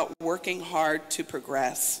talking about working hard to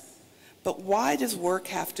progress, but why does work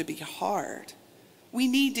have to be hard? We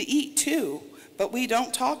need to eat too, but we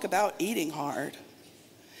don't talk about eating hard.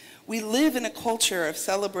 We live in a culture of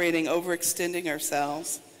celebrating overextending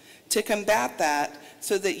ourselves. To combat that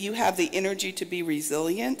so that you have the energy to be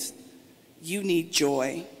resilient, you need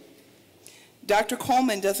joy. Dr.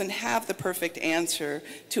 Coleman doesn't have the perfect answer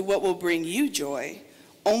to what will bring you joy.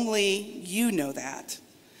 Only you know that.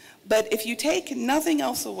 But if you take nothing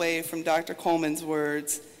else away from Dr. Coleman's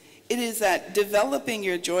words, it is that developing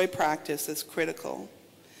your joy practice is critical.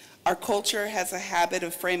 Our culture has a habit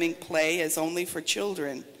of framing play as only for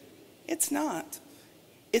children. It's not.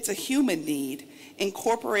 It's a human need.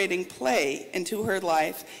 Incorporating play into her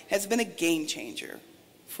life has been a game changer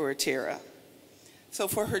for Atira. So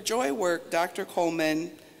for her joy work, Dr.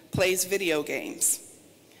 Coleman plays video games,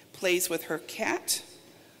 plays with her cat,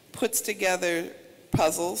 puts together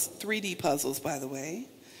puzzles, 3D puzzles by the way,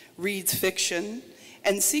 reads fiction,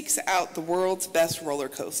 and seeks out the world's best roller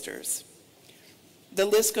coasters. The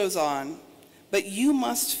list goes on, but you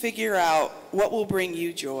must figure out what will bring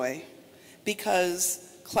you joy, because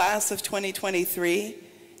class of 2023,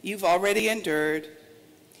 you've already endured,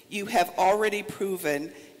 you have already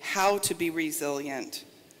proven how to be resilient.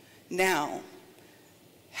 Now,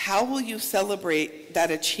 how will you celebrate that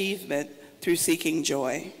achievement through seeking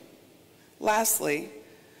joy? Lastly,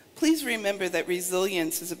 please remember that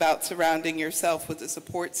resilience is about surrounding yourself with a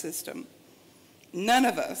support system. None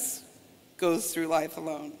of us goes through life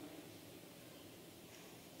alone.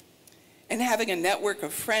 And having a network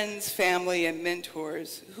of friends, family, and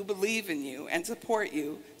mentors who believe in you and support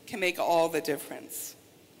you can make all the difference.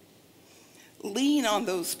 Lean on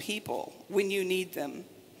those people when you need them,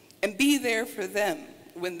 and be there for them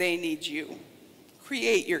when they need you.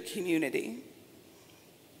 Create your community.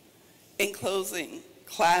 In closing,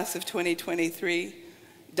 class of 2023,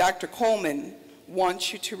 Dr. Coleman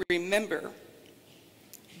wants you to remember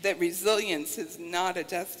that resilience is not a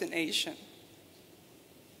destination.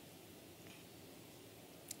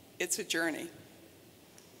 It's a journey.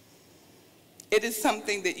 It is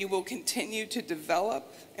something that you will continue to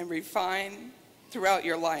develop and refine throughout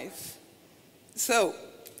your life. So,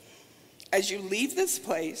 as you leave this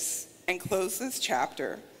place and close this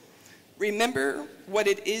chapter, remember what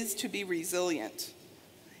it is to be resilient.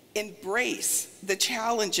 Embrace the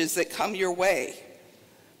challenges that come your way.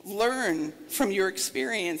 Learn from your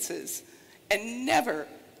experiences and never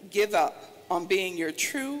give up on being your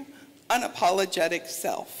true, unapologetic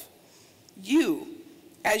self. You,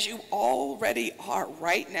 as you already are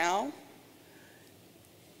right now,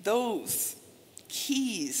 those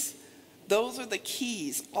keys, those are the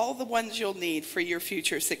keys, all the ones you'll need for your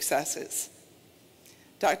future successes.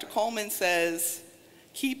 Dr. Coleman says,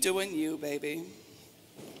 keep doing you, baby.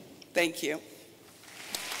 Thank you.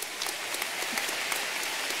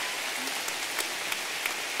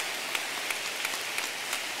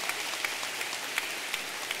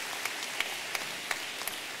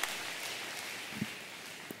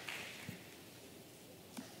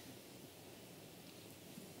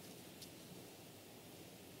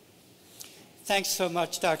 Thanks so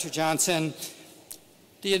much, Dr. Johnson.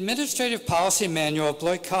 The Administrative Policy Manual of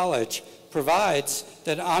Beloit College provides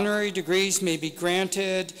that honorary degrees may be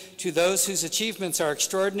granted to those whose achievements are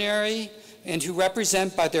extraordinary and who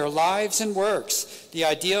represent by their lives and works the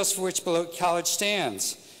ideals for which Beloit College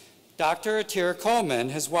stands. Dr. Atira Coleman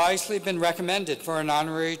has wisely been recommended for an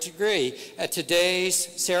honorary degree at today's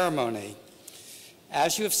ceremony.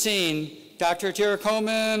 As you have seen, Dr. Atira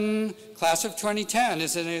Coleman, class of 2010,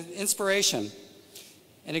 is an inspiration.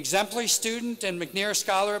 An exemplary student and McNair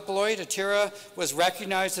Scholar at Beloit, Atira was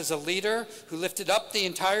recognized as a leader who lifted up the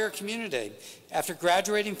entire community. After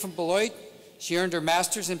graduating from Beloit, she earned her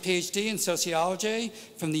master's and PhD in sociology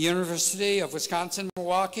from the University of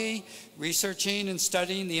Wisconsin-Milwaukee, researching and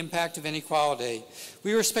studying the impact of inequality.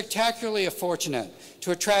 We were spectacularly fortunate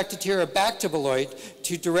to attract Atira back to Beloit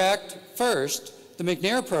to direct first the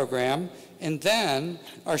McNair program and then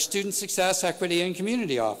our Student Success, Equity, and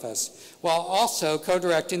Community Office, while also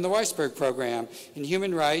co-directing the Weisberg Program in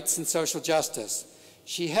Human Rights and Social Justice.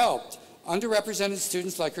 She helped underrepresented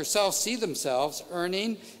students like herself see themselves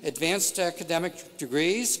earning advanced academic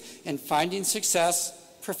degrees and finding success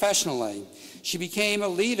professionally. She became a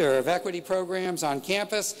leader of equity programs on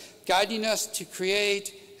campus, guiding us to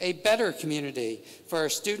create a better community for our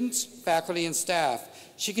students, faculty, and staff.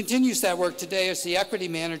 She continues that work today as the equity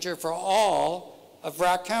manager for all of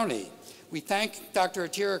Rock County. We thank Dr.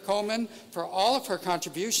 Atira Coleman for all of her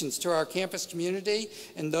contributions to our campus community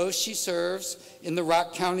and those she serves in the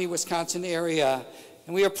Rock County, Wisconsin area,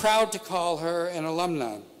 and we are proud to call her an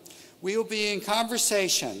alumna. We will be in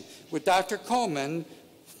conversation with Dr. Coleman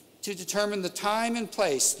to determine the time and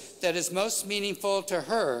place that is most meaningful to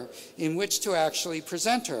her in which to actually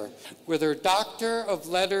present her with her Doctor of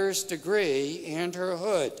Letters degree and her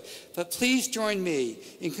hood. But please join me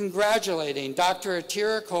in congratulating Dr.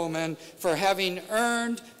 Atira Coleman for having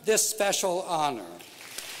earned this special honor.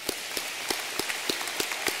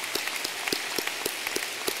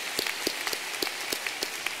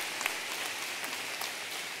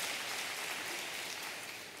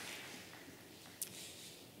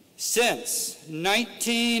 Since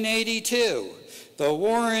 1982, the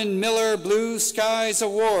Warren Miller Blue Skies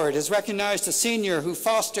Award has recognized a senior who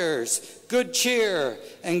fosters good cheer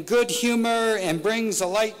and good humor and brings a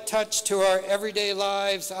light touch to our everyday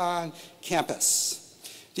lives on campus.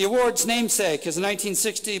 The award's namesake is a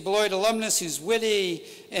 1960 Beloit alumnus whose witty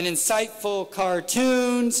and insightful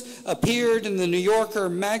cartoons appeared in the New Yorker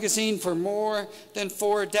magazine for more than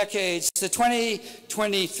 4 decades. The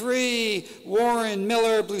 2023 Warren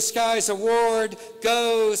Miller Blue Skies Award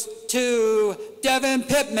goes to Devin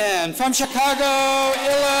Pittman from Chicago,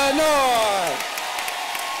 Illinois.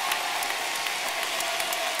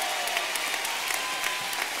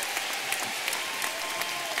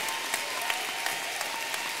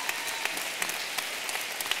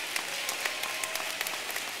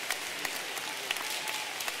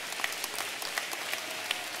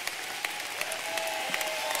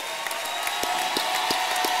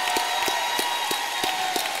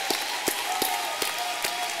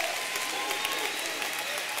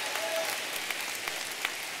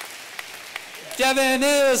 Devin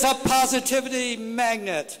is a positivity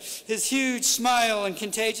magnet. His huge smile and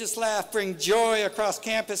contagious laugh bring joy across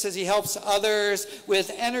campus as he helps others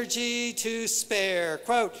with energy to spare.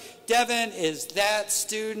 Quote, Devin is that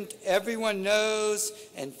student everyone knows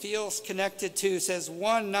and feels connected to, says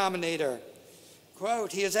one nominator.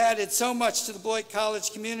 Quote, he has added so much to the Beloit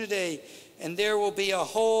College community, and there will be a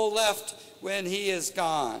hole left when he is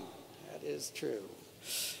gone. That is true.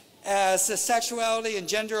 As the Sexuality and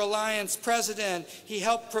Gender Alliance president, he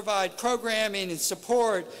helped provide programming and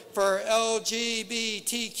support for our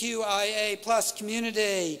LGBTQIA+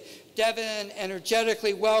 community. Devin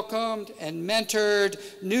energetically welcomed and mentored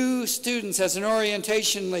new students as an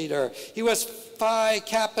orientation leader. He was Phi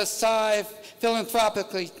Kappa Psi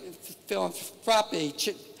philanthropy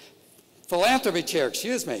chair,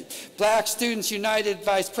 Black Students United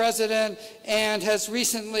vice president, and has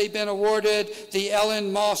recently been awarded the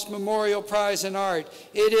Ellen Moss Memorial Prize in Art.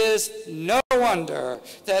 It is no wonder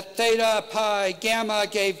that Theta Pi Gamma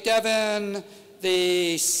gave Devin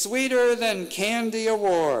the Sweeter Than Candy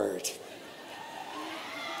Award.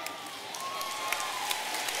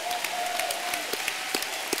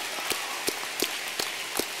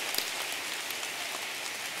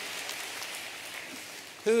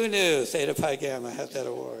 Who knew Theta Pi Gamma had that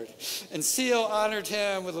award? And Seal honored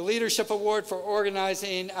him with a leadership award for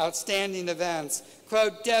organizing outstanding events.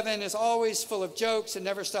 Quote, Devin is always full of jokes and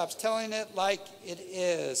never stops telling it like it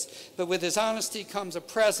is. But with his honesty comes a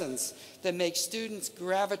presence that makes students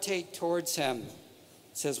gravitate towards him,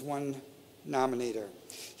 says one nominator.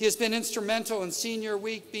 He has been instrumental in senior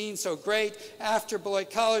week being so great. After Beloit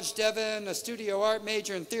College, Devin, a studio art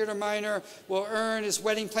major and theater minor, will earn his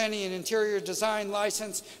wedding planning and interior design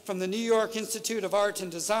license from the New York Institute of Art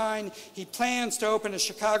and Design. He plans to open a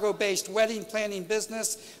Chicago-based wedding planning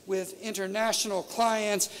business with international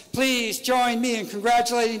clients. Please join me in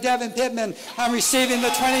congratulating Devin Pittman on receiving the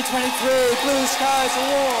 2023 Blue Skies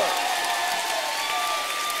Award.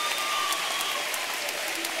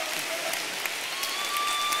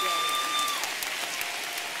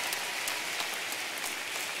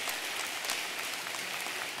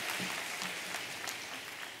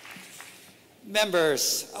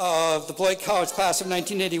 Members of the Beloit College class of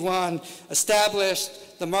 1981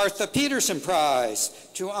 established the Martha Peterson Prize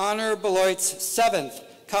to honor Beloit's 7th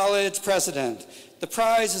college president. The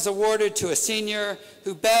prize is awarded to a senior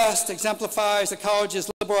who best exemplifies the college's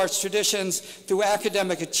liberal arts traditions through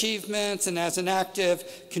academic achievements and as an active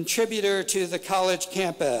contributor to the college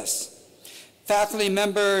campus. Faculty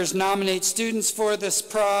members nominate students for this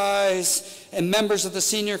prize, and members of the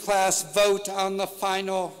senior class vote on the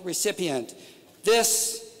final recipient.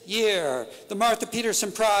 This year, the Martha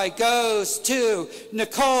Peterson Prize goes to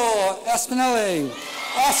Nicole Espinelli,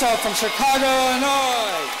 also from Chicago,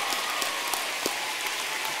 Illinois.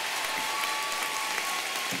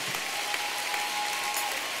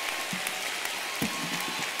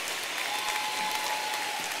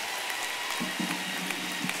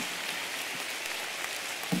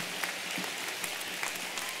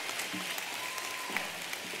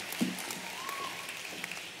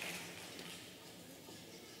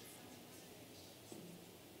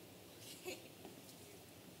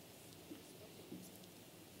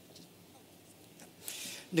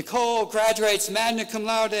 Nicole graduates magna cum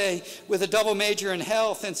laude with a double major in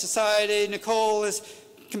health and society. Nicole is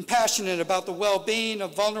compassionate about the well-being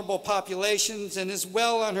of vulnerable populations and is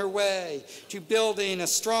well on her way to building a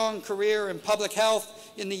strong career in public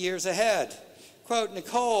health in the years ahead. Quote,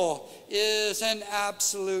 Nicole is an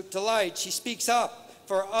absolute delight. She speaks up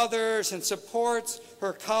for others and supports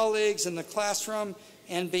her colleagues in the classroom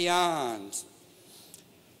and beyond.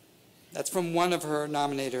 That's from one of her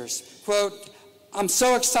nominators. Quote, I'm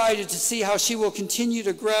so excited to see how she will continue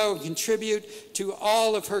to grow and contribute to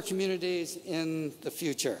all of her communities in the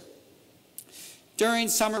future. During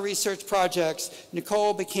summer research projects,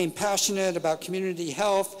 Nicole became passionate about community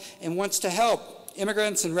health and wants to help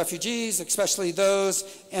immigrants and refugees, especially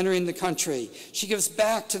those entering the country. She gives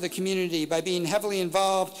back to the community by being heavily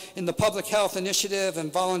involved in the public health initiative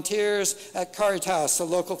and volunteers at Caritas, a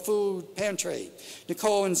local food pantry.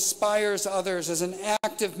 Nicole inspires others as an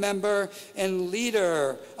active member and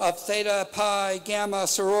leader of Theta Pi Gamma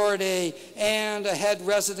sorority and a head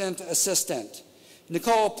resident assistant.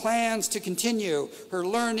 Nicole plans to continue her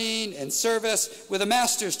learning and service with a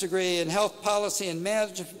master's degree in health policy and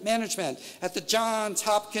management at the Johns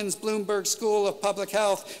Hopkins Bloomberg School of Public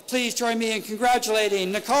Health. Please join me in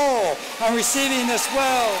congratulating Nicole on receiving this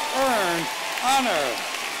well-earned honor.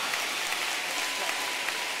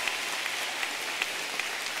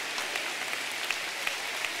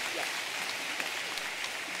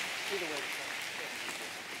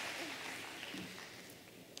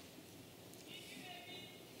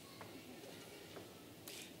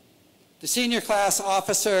 The senior class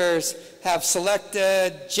officers have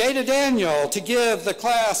selected Jada Daniel to give the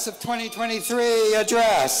class of 2023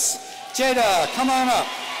 address. Jada, come on up.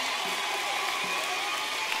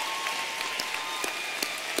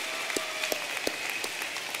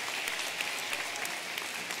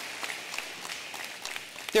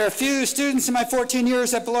 There are few students in my 14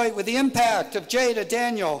 years at Beloit with the impact of Jada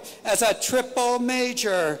Daniel as a triple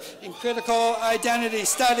major in critical identity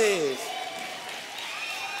studies,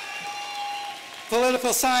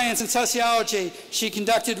 political science, and sociology. She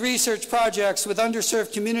conducted research projects with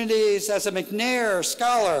underserved communities as a McNair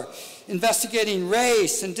Scholar, investigating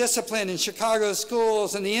race and discipline in Chicago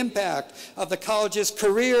schools and the impact of the college's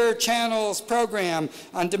Career Channels program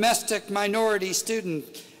on domestic minority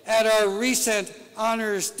students. At our recent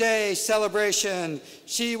Honors Day celebration,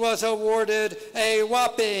 she was awarded a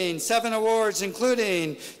whopping 7 awards,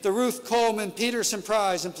 including the Ruth Coleman Peterson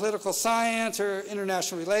Prize in Political Science or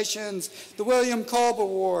International Relations, the William Kolb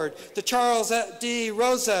Award, the Charles D.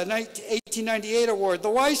 Rosa 1898 Award, the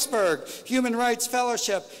Weisberg Human Rights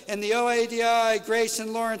Fellowship, and the OADI Grace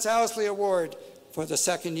and Lawrence Owsley Award for the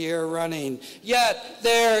second year running. Yet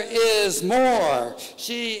there is more.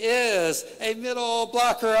 She is a middle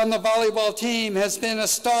blocker on the volleyball team, has been a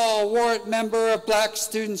stalwart member of Black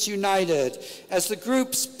Students United. As the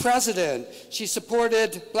group's president, she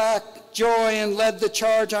supported Black Joy and led the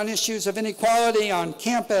charge on issues of inequality on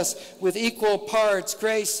campus with equal parts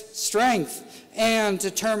grace, strength, and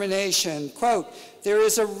determination. Quote, "There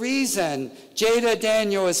is a reason Jada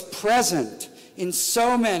Daniel is present in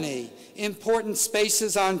so many important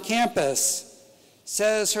spaces on campus,"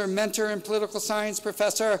 says her mentor and political science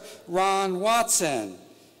professor, Ron Watson.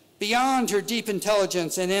 Beyond her deep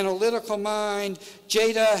intelligence and analytical mind,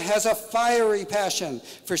 Jada has a fiery passion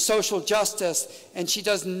for social justice, and she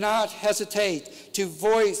does not hesitate to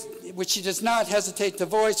voice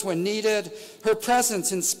when needed. Her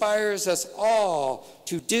presence inspires us all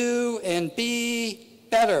to do and be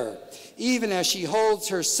better, even as she holds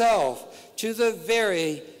herself to the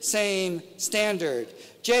very same standard.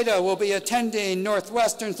 Jada will be attending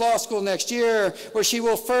Northwestern's law school next year, where she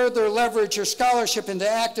will further leverage her scholarship into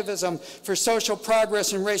activism for social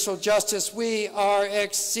progress and racial justice. We are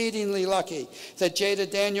exceedingly lucky that Jada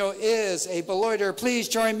Daniel is a Beloiter. Please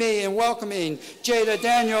join me in welcoming Jada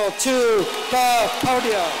Daniel to the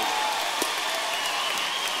podium.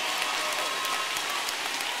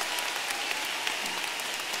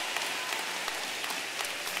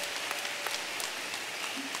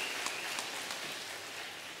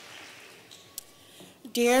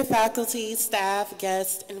 Dear faculty, staff,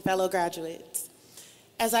 guests, and fellow graduates,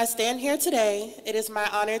 as I stand here today, it is my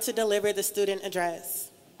honor to deliver the student address.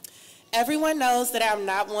 Everyone knows that I'm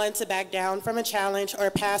not one to back down from a challenge or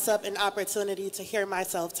pass up an opportunity to hear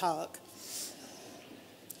myself talk.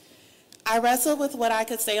 I wrestled with what I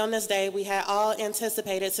could say on this day we had all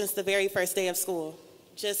anticipated since the very first day of school.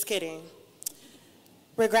 Just kidding.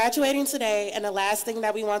 We're graduating today, and the last thing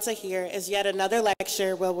that we want to hear is yet another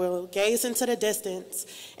lecture where we'll gaze into the distance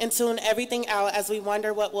and tune everything out as we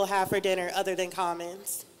wonder what we'll have for dinner other than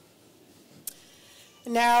commons.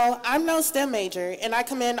 Now, I'm no STEM major, and I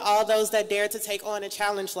commend all those that dare to take on a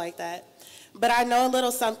challenge like that, but I know a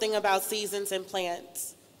little something about seasons and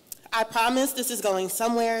plants. I promise this is going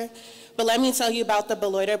somewhere, but let me tell you about the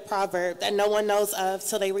Beloiter proverb that no one knows of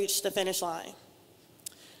till they reach the finish line.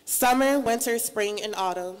 Summer, winter, spring, and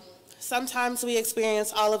autumn. Sometimes we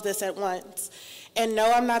experience all of this at once. And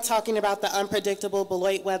no, I'm not talking about the unpredictable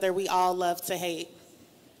Beloit weather we all love to hate.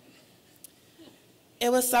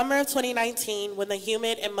 It was summer of 2019 when the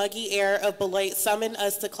humid and muggy air of Beloit summoned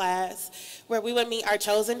us to class, where we would meet our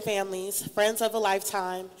chosen families, friends of a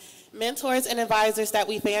lifetime, mentors and advisors that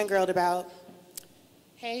we fangirled about.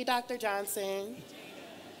 Hey, Dr. Johnson.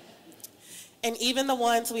 And even the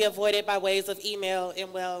ones we avoided by ways of email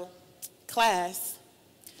and, well, class.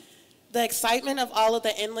 The excitement of all of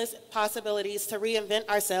the endless possibilities to reinvent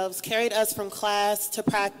ourselves carried us from class to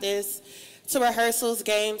practice, to rehearsals,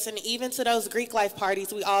 games, and even to those Greek life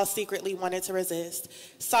parties we all secretly wanted to resist.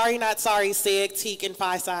 Sorry, not sorry, SIG, TEAC, and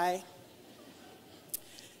Phi Psi.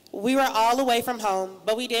 We were all away from home,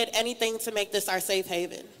 but we did anything to make this our safe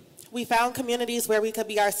haven. We found communities where we could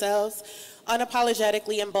be ourselves,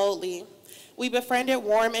 unapologetically and boldly. We befriended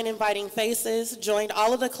warm and inviting faces, joined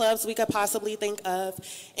all of the clubs we could possibly think of,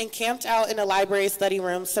 and camped out in the library study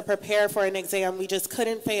rooms to prepare for an exam we just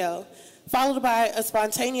couldn't fail, followed by a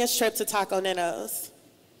spontaneous trip to Taco Nino's.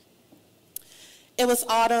 It was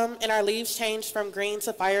autumn, and our leaves changed from green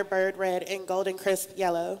to firebird red and golden crisp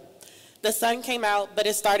yellow. The sun came out, but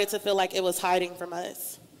it started to feel like it was hiding from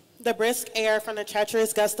us. The brisk air from the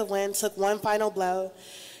treacherous gust of wind took one final blow,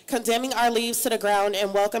 condemning our leaves to the ground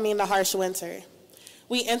and welcoming the harsh winter.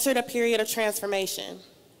 We entered a period of transformation.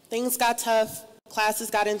 Things got tough, classes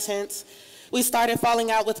got intense. We started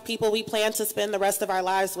falling out with people we planned to spend the rest of our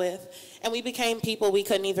lives with, and we became people we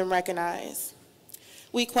couldn't even recognize.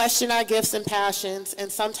 We questioned our gifts and passions,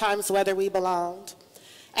 and sometimes whether we belonged.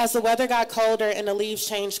 As the weather got colder and the leaves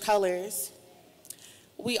changed colors,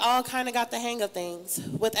 we all kind of got the hang of things,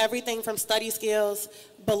 with everything from study skills,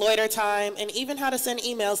 Beloit time, and even how to send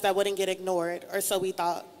emails that wouldn't get ignored, or so we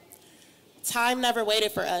thought. Time never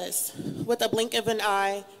waited for us. With a blink of an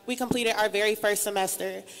eye, we completed our very first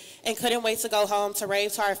semester and couldn't wait to go home to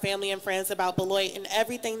rave to our family and friends about Beloit and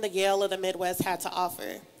everything the Yale of the Midwest had to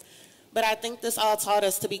offer. But I think this all taught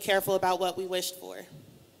us to be careful about what we wished for.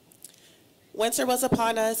 Winter was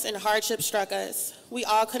upon us and hardship struck us. We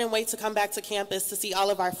all couldn't wait to come back to campus to see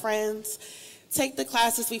all of our friends, take the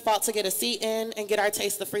classes we fought to get a seat in, and get our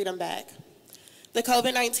taste of freedom back. The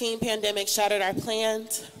COVID-19 pandemic shattered our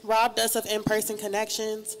plans, robbed us of in-person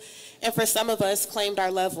connections, and for some of us, claimed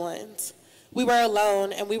our loved ones. We were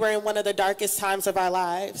alone, and we were in one of the darkest times of our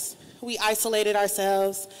lives. We isolated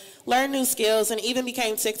ourselves, learned new skills, and even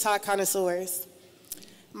became TikTok connoisseurs.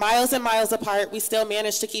 Miles and miles apart, we still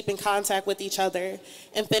managed to keep in contact with each other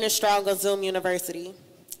and finish strong on Zoom University.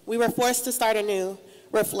 We were forced to start anew,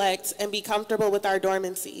 reflect, and be comfortable with our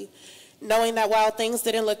dormancy, knowing that while things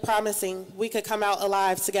didn't look promising, we could come out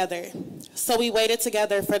alive together. So we waited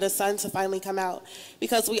together for the sun to finally come out,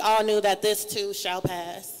 because we all knew that this too shall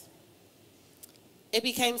pass. It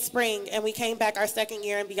became spring, and we came back our second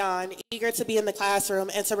year and beyond, eager to be in the classroom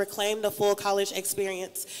and to reclaim the full college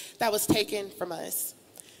experience that was taken from us.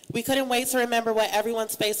 We couldn't wait to remember what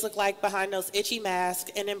everyone's face looked like behind those itchy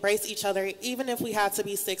masks and embrace each other, even if we had to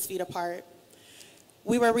be 6 feet apart.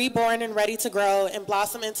 We were reborn and ready to grow and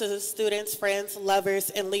blossom into the students, friends, lovers,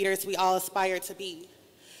 and leaders we all aspired to be.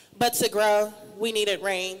 But to grow, we needed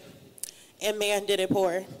rain, and man, did it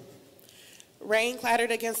pour. Rain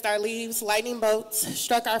clattered against our leaves, lightning bolts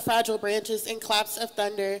struck our fragile branches, and claps of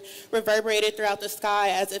thunder reverberated throughout the sky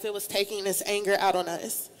as if it was taking its anger out on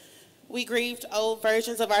us. We grieved old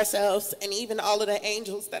versions of ourselves and even all of the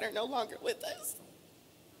angels that are no longer with us.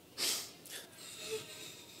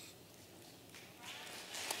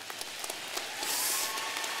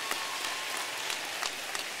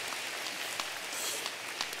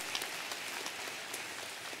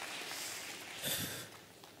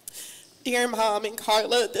 Dear Mom and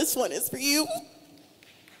Carla, this one is for you.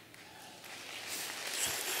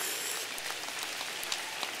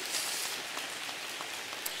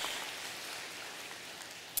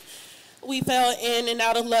 We fell in and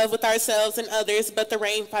out of love with ourselves and others, but the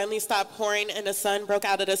rain finally stopped pouring and the sun broke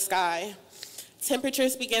out of the sky.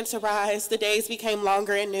 Temperatures began to rise, the days became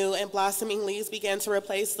longer and new, and blossoming leaves began to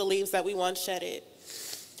replace the leaves that we once shedded.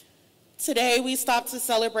 Today, we stop to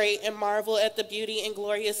celebrate and marvel at the beauty and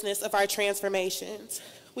gloriousness of our transformations.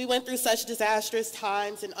 We went through such disastrous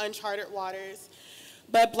times in uncharted waters,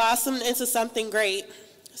 but blossomed into something great,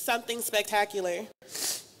 something spectacular.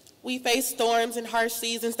 We faced storms and harsh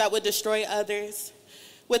seasons that would destroy others.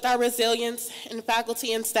 With our resilience and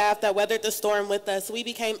faculty and staff that weathered the storm with us, we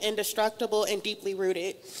became indestructible and deeply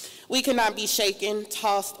rooted. We could not be shaken,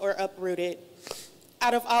 tossed, or uprooted.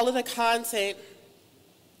 Out of all of the content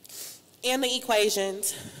and the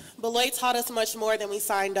equations, Beloit taught us much more than we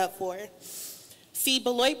signed up for. See,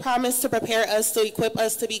 Beloit promised to prepare us to equip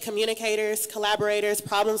us to be communicators, collaborators,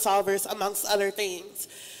 problem solvers, amongst other things.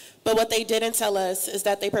 But what they didn't tell us is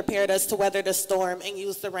that they prepared us to weather the storm and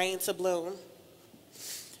use the rain to bloom.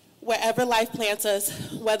 Wherever life plants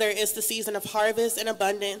us, whether it's the season of harvest and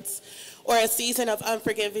abundance or a season of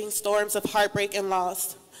unforgiving storms of heartbreak and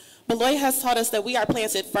loss, Beloit has taught us that we are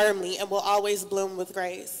planted firmly and will always bloom with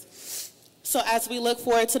grace. So as we look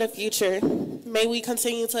forward to the future, may we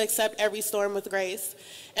continue to accept every storm with grace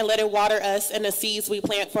and let it water us and the seeds we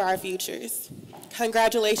plant for our futures.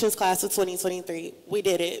 Congratulations, class of 2023. We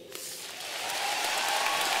did it.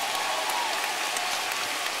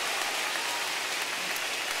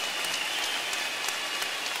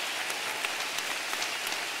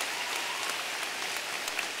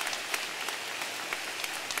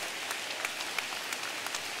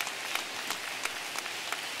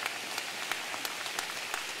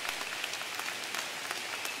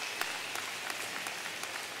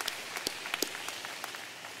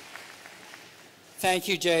 Thank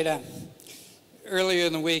you, Jada. Earlier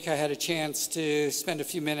in the week, I had a chance to spend a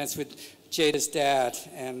few minutes with Jada's dad,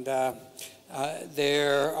 and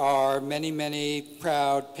there are many, many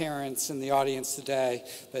proud parents in the audience today,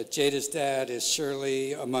 but Jada's dad is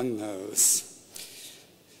surely among those.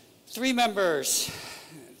 Three members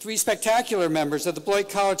 3 spectacular members of the Beloit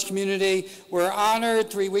College community were honored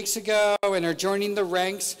 3 weeks ago and are joining the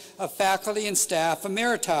ranks of faculty and staff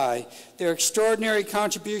emeriti. Their extraordinary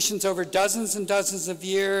contributions over dozens and dozens of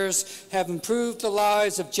years have improved the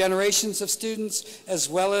lives of generations of students as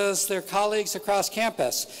well as their colleagues across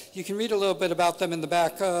campus. You can read a little bit about them in the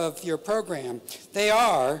back of your program. They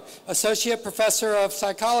are Associate Professor of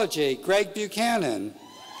Psychology, Greg Buchanan.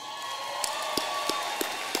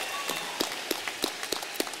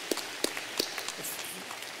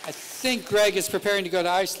 I think Greg is preparing to go to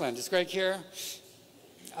Iceland. Is Greg here?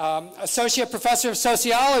 Associate Professor of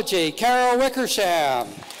Sociology, Carol Wickersham.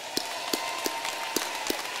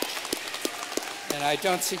 And I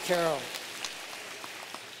don't see Carol.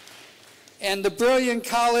 And the brilliant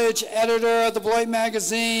college editor of the Beloit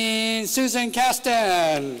magazine, Susan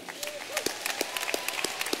Kasten.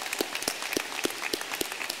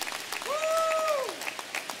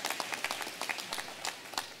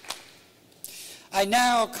 I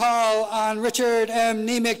now call on Richard M.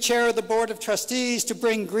 Nemick, Chair of the Board of Trustees, to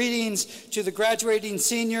bring greetings to the graduating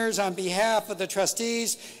seniors on behalf of the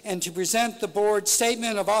trustees and to present the board's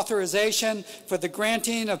statement of authorization for the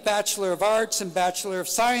granting of Bachelor of Arts and Bachelor of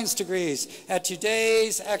Science degrees at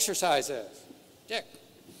today's exercises. Dick.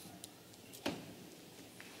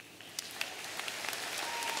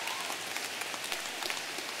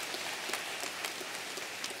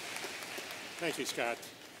 Thank you, Scott.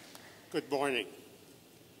 Good morning.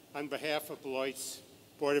 On behalf of Beloit's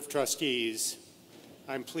Board of Trustees,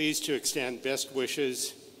 I'm pleased to extend best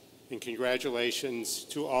wishes and congratulations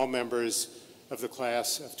to all members of the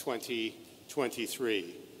class of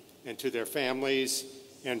 2023 and to their families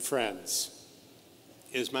and friends.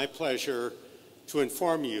 It is my pleasure to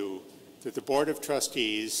inform you that the Board of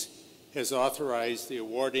Trustees has authorized the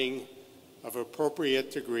awarding of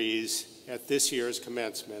appropriate degrees at this year's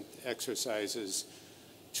commencement exercises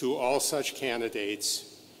to all such candidates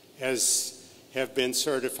as have been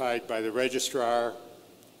certified by the registrar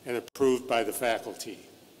and approved by the faculty.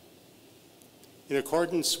 In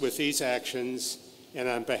accordance with these actions, and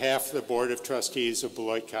on behalf of the Board of Trustees of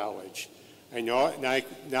Beloit College, I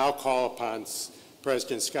now call upon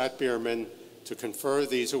President Scott Bierman to confer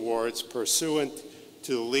these awards pursuant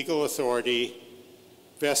to the legal authority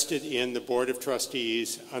vested in the Board of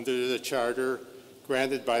Trustees under the charter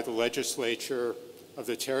granted by the legislature of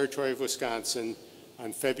the Territory of Wisconsin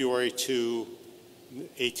on February 2,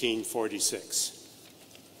 1846.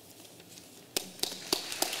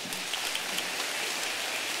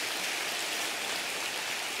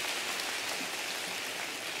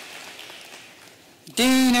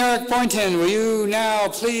 Dean Eric Boynton, will you now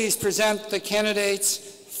please present the candidates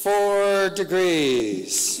for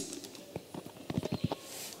degrees?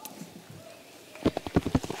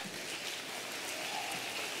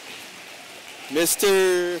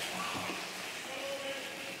 Mr.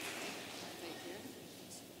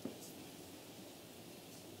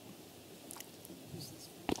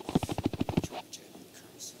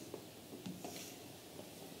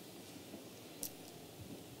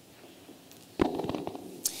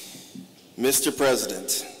 Mr.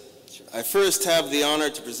 President, I first have the honor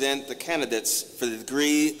to present the candidates for the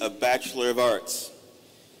degree of Bachelor of Arts.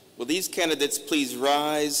 Will these candidates please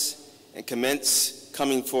rise and commence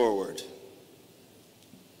coming forward?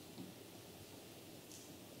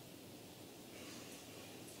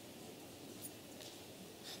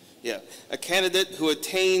 A candidate who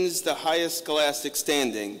attains the highest scholastic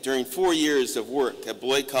standing during 4 years of work at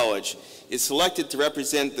Beloit College is selected to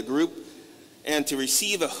represent the group and to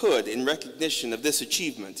receive a hood in recognition of this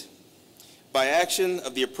achievement. By action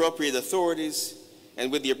of the appropriate authorities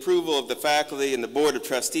and with the approval of the faculty and the Board of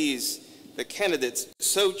Trustees, the candidates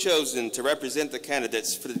so chosen to represent the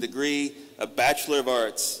candidates for the degree of Bachelor of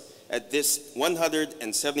Arts at this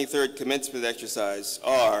 173rd commencement exercise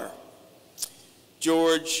are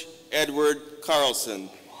George Edward Carlson,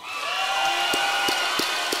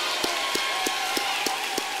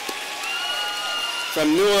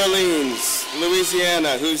 from New Orleans,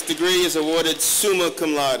 Louisiana, whose degree is awarded summa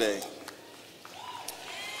cum laude.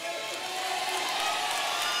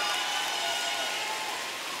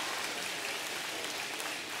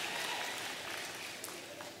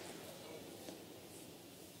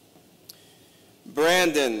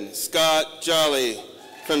 Brandon Scott Jolly,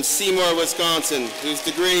 from Seymour, Wisconsin, whose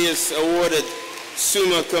degree is awarded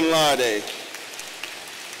summa cum laude.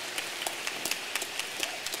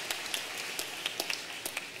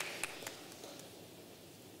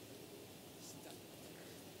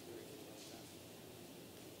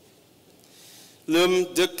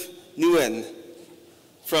 Lum Duc Nguyen,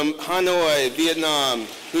 from Hanoi, Vietnam,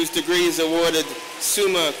 whose degree is awarded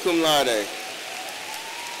summa cum laude.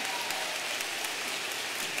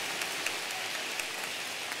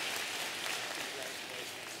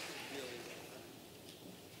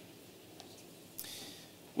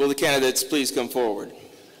 Will the candidates please come forward?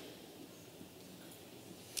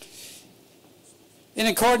 In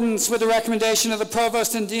accordance with the recommendation of the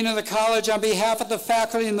Provost and Dean of the College, on behalf of the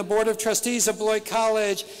faculty and the Board of Trustees of Beloit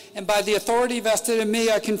College, and by the authority vested in me,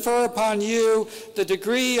 I confer upon you the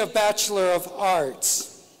degree of Bachelor of Arts.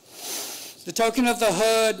 The token of the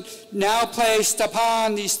hood now placed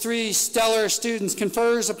upon these three stellar students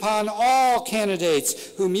confers upon all candidates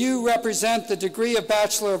whom you represent the degree of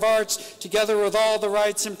Bachelor of Arts, together with all the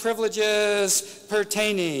rights and privileges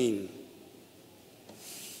pertaining.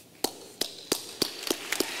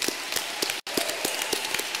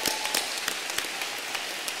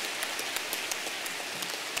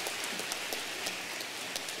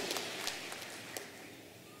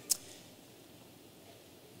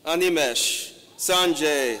 Animesh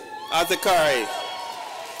Sanjay Adhikari,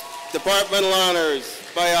 Departmental Honors,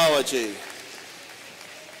 Biology.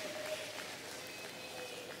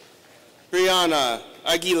 Brianna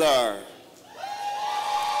Aguilar.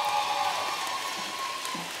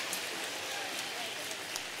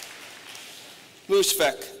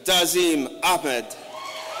 Mushfaq Dazim Ahmed.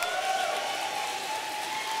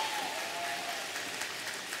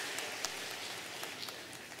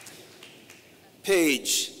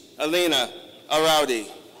 Paige Elena Arowdy.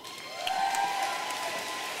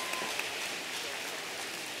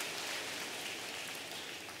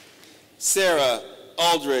 Sarah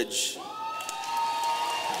Aldridge.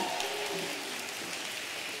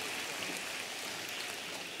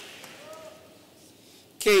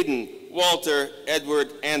 Caden Walter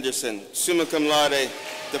Edward Anderson, summa cum laude,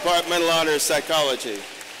 Departmental Honors, Psychology.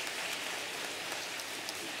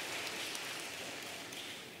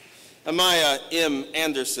 Amaya M.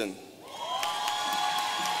 Anderson.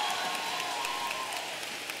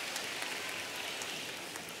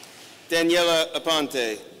 Daniela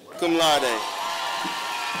Aponte, cum laude.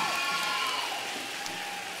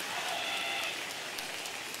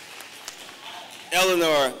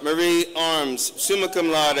 Eleanor Marie Arms, summa cum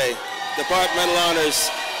laude, Departmental Honors,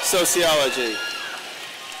 Sociology.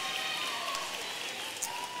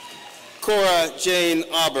 Cora Jane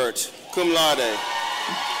Aubert, cum laude.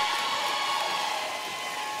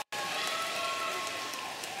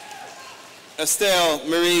 Estelle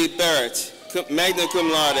Marie Barrett, magna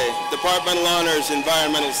cum laude, Departmental Honors,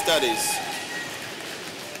 Environmental Studies.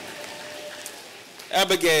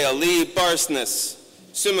 Abigail Lee Barsness,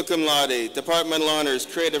 summa cum laude, Departmental Honors,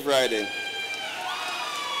 Creative Writing.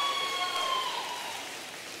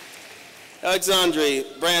 Alexandre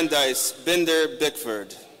Brandeis Binder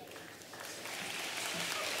Bickford.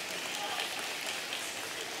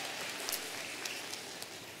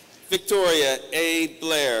 Victoria A.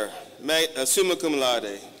 Blair, summa cum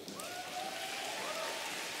laude.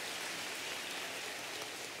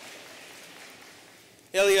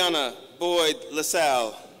 Eliana Boyd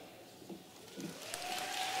LaSalle.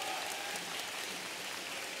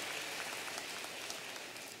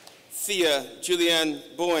 Thea Julianne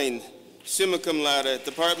Boyne, summa cum laude,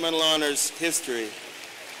 Departmental Honors, History.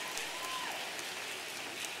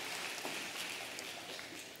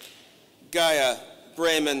 Gaia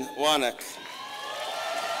Brayman Wanek.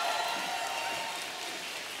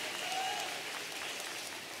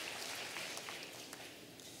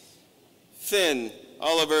 Finn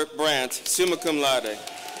Oliver Brandt, summa cum laude.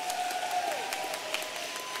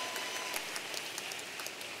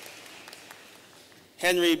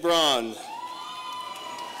 Henry Braun.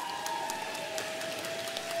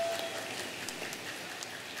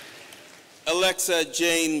 Alexa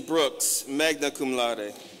Jane Brooks, magna cum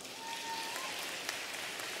laude.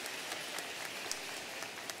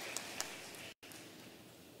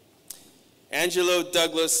 Angelo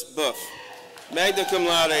Douglas Buff, magna cum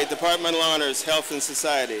laude, Departmental Honors, Health and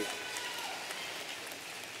Society.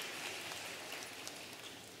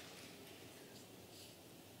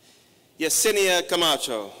 Yesenia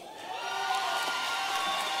Camacho.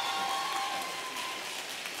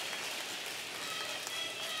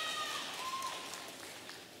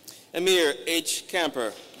 Amir H.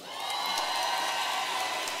 Camper.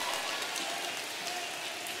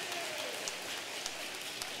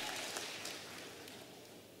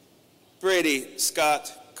 Brady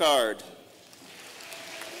Scott Card.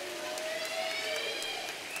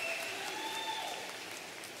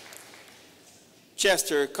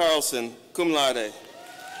 Chester Carlson, cum laude.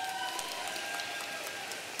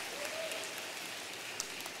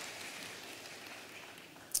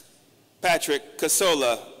 Patrick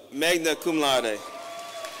Casola, magna cum laude.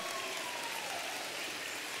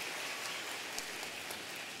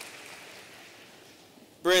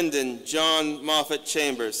 Brendan John Moffett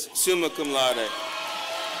Chambers, summa cum laude.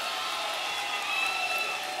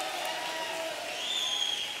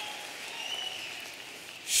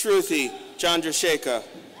 Shruti Chandrasekhar,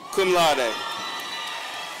 cum laude.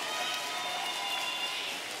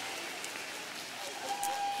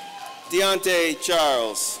 Deontay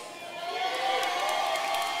Charles.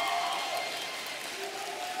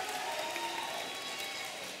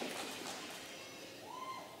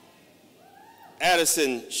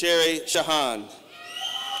 Addison Sherry Shahan.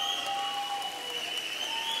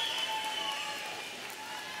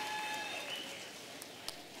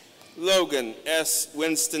 Logan S.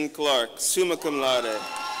 Winston Clark, summa cum laude.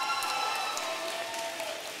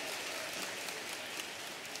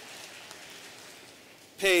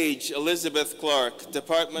 Paige Elizabeth Clark,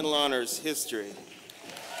 Departmental Honors, History.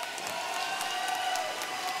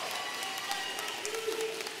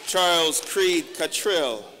 Charles Creed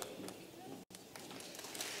Cottrill.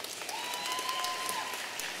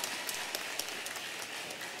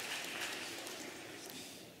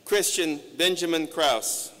 Christian Benjamin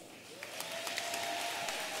Kraus.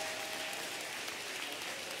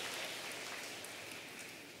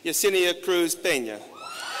 Yesenia Cruz Peña.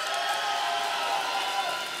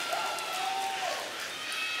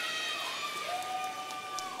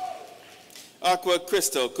 Aqua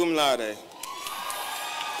Crystal, cum laude.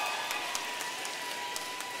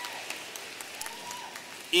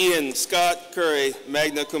 Ian Scott Curry,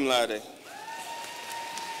 magna cum laude.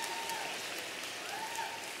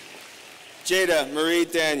 Jada Marie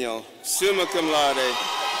Daniel, summa cum laude.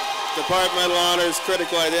 Departmental Honors,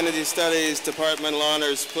 Critical Identity Studies, Departmental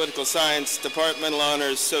Honors, Political Science, Departmental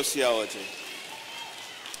Honors, Sociology.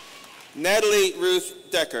 Natalie Ruth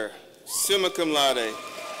Decker, summa cum laude.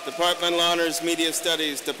 Departmental Honors, Media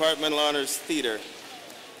Studies, Departmental Honors, Theater.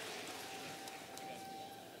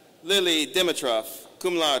 Lily Dimitrov,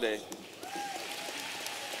 cum laude.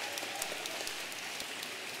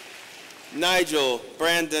 Nigel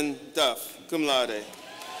Brandon Duff, cum laude.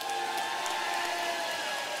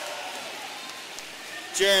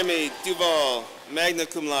 Jeremy Duval, magna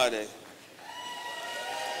cum laude.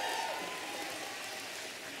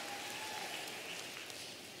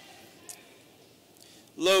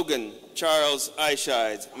 Logan Charles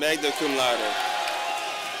Eichheid, magna cum laude.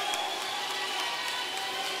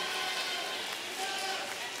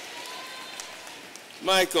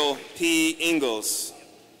 Michael P. Ingalls.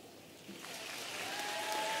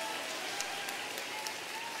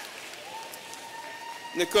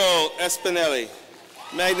 Nicole Espinelli,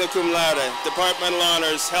 magna cum laude, Departmental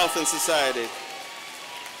Honors, Health and Society.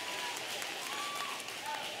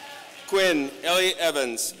 Quinn Ellie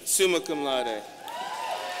Evans, summa cum laude.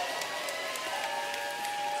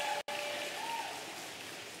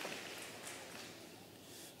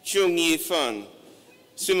 Chung Yi Fun,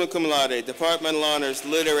 summa cum laude, Departmental Honors,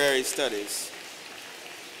 Literary Studies.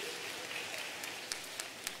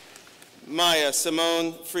 Maya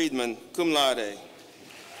Simone Friedman, cum laude.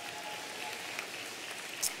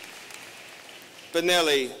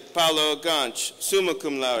 Benelli Paolo Ganch, summa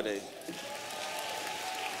cum laude.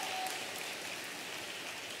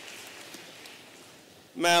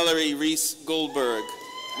 Mallory Reese Goldberg,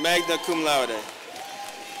 magna cum laude.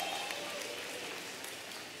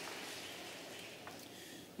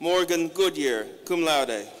 Morgan Goodyear, cum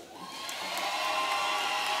laude.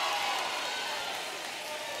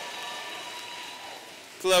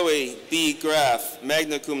 Chloe B. Graff,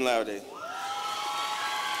 magna cum laude.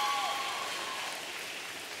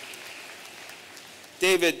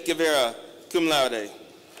 David Guevara, cum laude.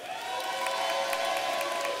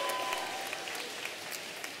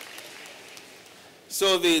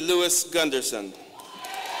 Sylvie Lewis Gunderson.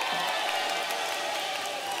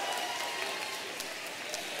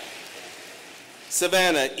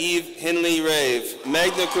 Savannah Eve Henley Rave,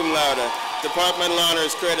 magna cum laude, Departmental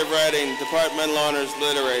Honors Creative Writing, Departmental Honors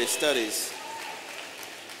Literary Studies.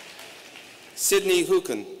 Sydney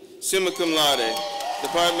Hooken, summa cum laude,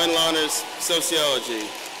 Departmental Honors Sociology.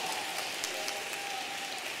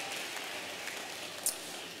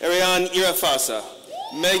 Ariane Irafasa,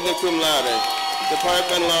 magna cum laude,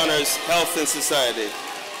 Departmental Honors Health and Society.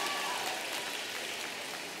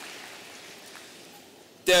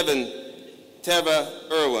 Devin Teva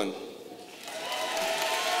Irwin.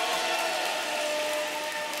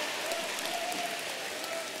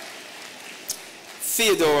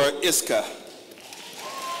 Theodore Iska.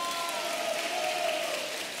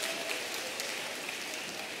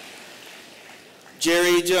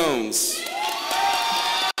 Jerry Jones.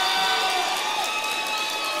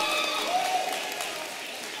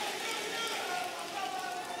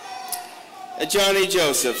 Johnny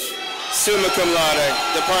Joseph, summa cum laude,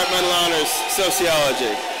 Departmental Honors,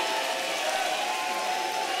 Sociology.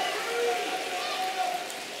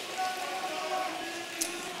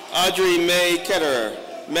 Audrey May Ketterer,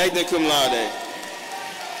 magna cum laude.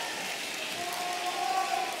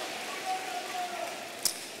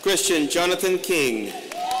 Christian Jonathan King.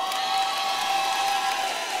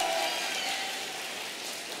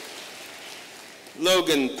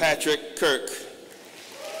 Logan Patrick Kirk.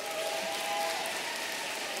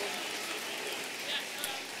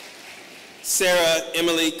 Sarah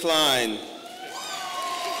Emily Klein.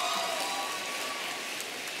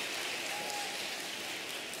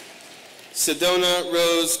 Sedona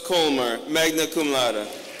Rose Colmer, magna cum laude.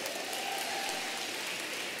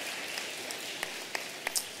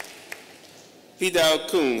 Pidao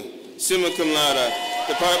Kung, summa cum laude,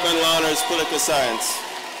 Departmental Honors, Political Science.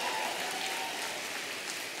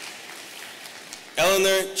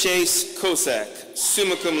 Eleanor Chase Kosak,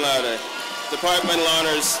 summa cum laude, Departmental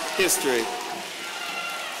Honors, History.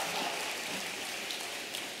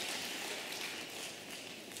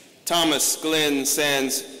 Thomas Glenn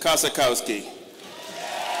Sands Kosakowski.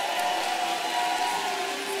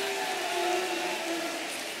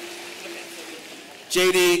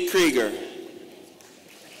 J.D. Krieger.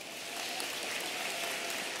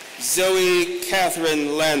 Zoe Catherine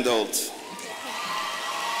Landolt.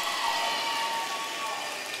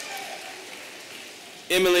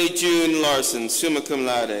 Emily June Larson, summa cum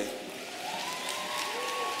laude.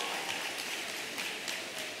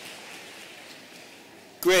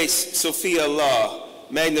 Grace Sophia Law,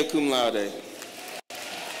 magna cum laude.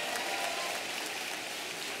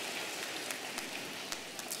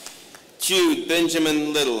 Jude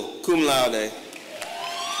Benjamin Little, cum laude.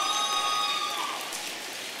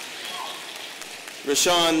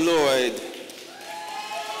 Rashawn Lloyd.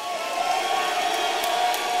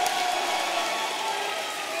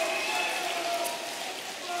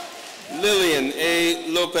 Lillian A.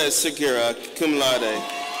 Lopez Segura, cum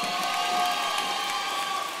laude.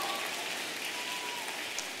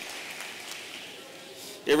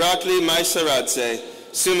 Irakli Maisaradze,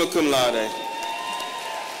 summa cum laude.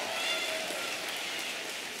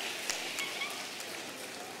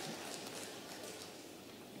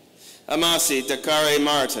 Amasi Dakare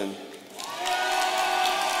Martin.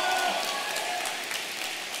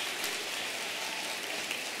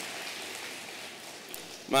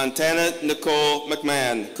 Montana Nicole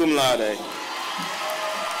McMahon, cum laude.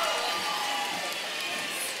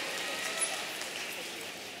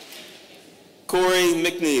 Corey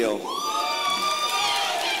McNeil.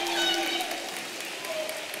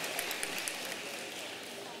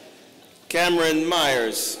 Cameron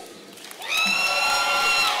Myers.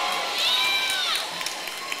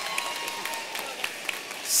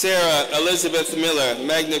 Sarah Elizabeth Miller,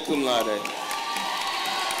 magna cum laude.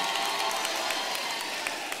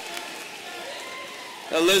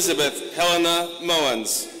 Elizabeth Helena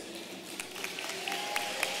Mowens.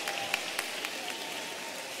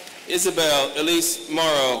 Isabel Elise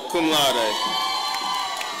Morrow, cum laude.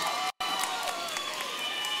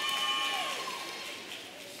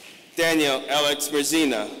 Daniel Alex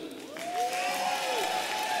Merzina.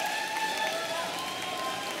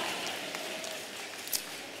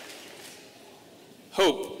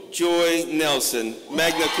 Hope Joy Nelson,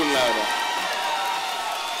 magna cum laude.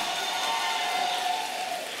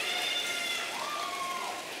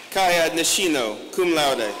 Kaya Nishino, cum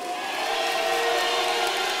laude.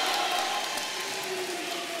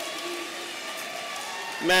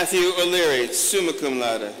 Matthew O'Leary, summa cum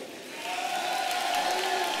laude.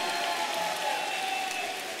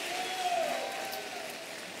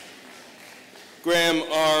 Graham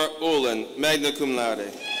R. Olin, magna cum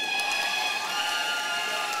laude.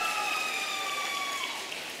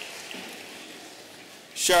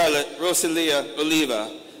 Charlotte Rosalia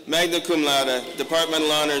Oliva, magna cum laude,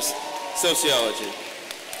 Departmental Honors, Sociology.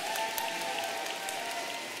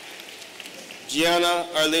 Gianna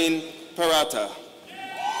Arlene Parata.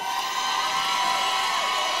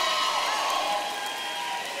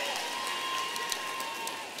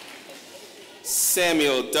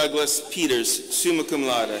 Samuel Douglas Peters, summa cum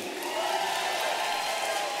laude.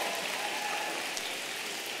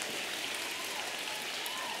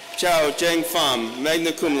 Chao Zheng Pham,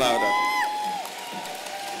 magna cum laude.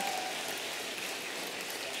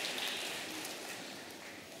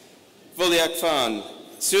 Voliak Fan,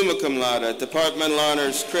 summa cum laude, Departmental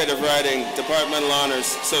Honors, Creative Writing, Departmental Honors,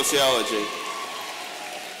 Sociology.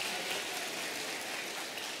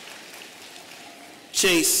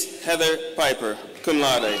 Chase Heather Piper, cum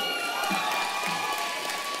laude.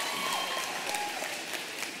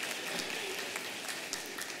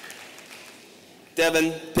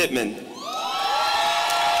 Devin Pittman.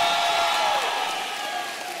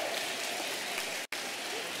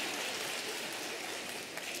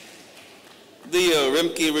 Leo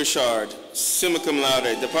Rimke Richard, summa cum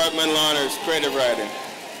laude, Departmental Honors, Creative Writing.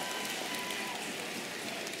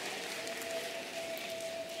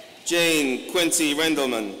 Jane Quincy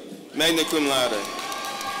Rendelman, magna cum laude.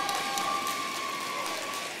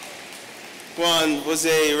 Juan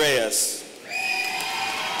Jose Reyes.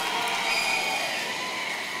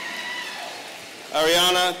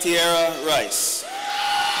 Ariana Tierra Rice.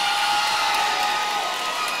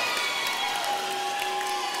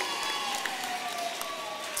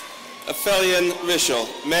 Aphelion Rishel,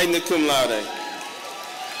 magna cum laude.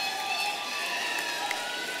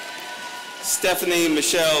 Stephanie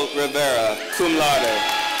Michelle Rivera, cum laude.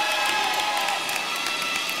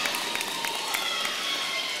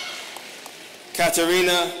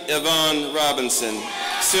 Katarina Yvonne Robinson,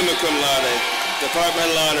 summa cum laude,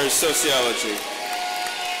 Departmental Honors, Sociology.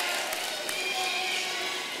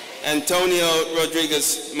 Antonio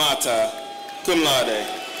Rodriguez Mata, cum laude.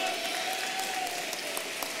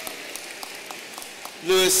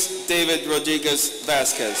 Luis David Rodriguez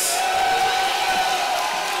Vasquez.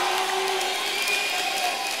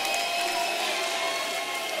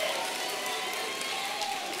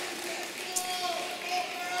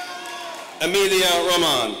 Amelia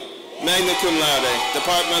Roman, magna cum laude,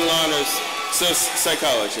 Departmental Honors,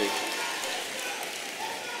 Psychology.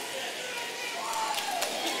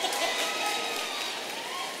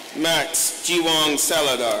 Max Jiwong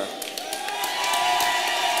Saladar.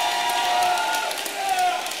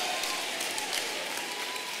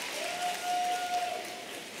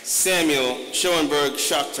 Samuel Schoenberg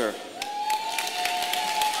Schachter.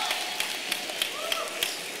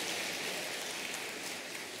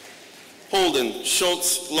 Holden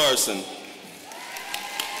Schultz Larson.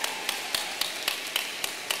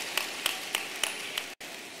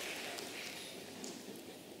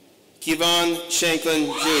 Kevon Shanklin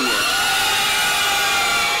Jr.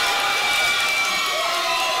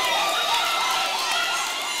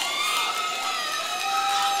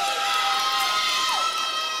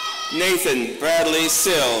 Nathan Bradley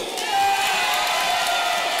Sill.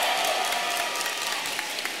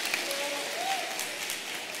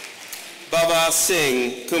 Baba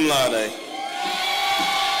Singh, cum laude.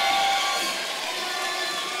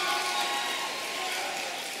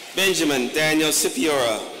 Benjamin Daniel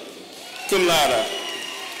Scipiora, cum laude.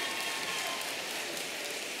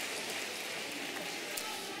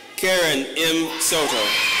 Karen M.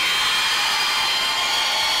 Soto.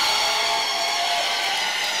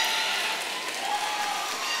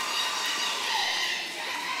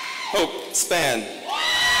 Hope Span.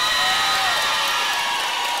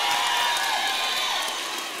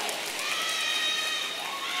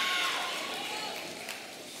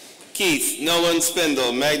 Keith Nolan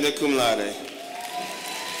Spindle, magna cum laude.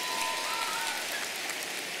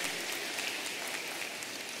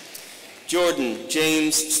 Jordan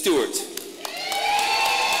James Stewart.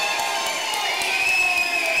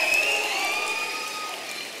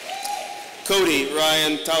 Cody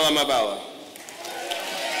Ryan Talamabala.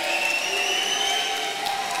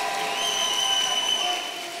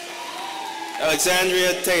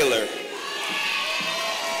 Alexandria Taylor.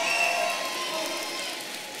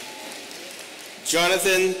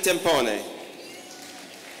 Jonathan Tempone.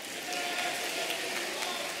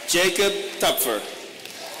 Jacob Tupfer.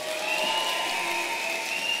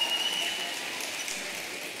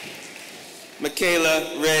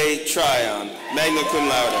 Michaela Ray Tryon, magna cum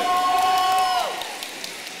laude.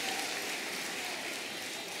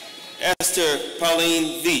 Esther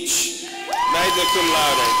Pauline Veach, magna cum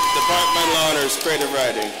laude, Departmental Honors, Creative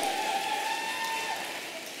Writing.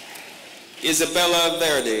 Isabella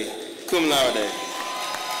Verdi, cum laude.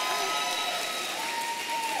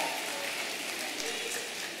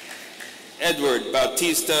 Edward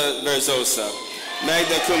Bautista Verzosa,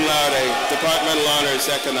 magna cum laude, Departmental Honors,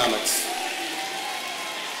 Economics.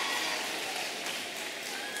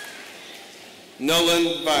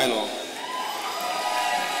 Nolan Vinyl.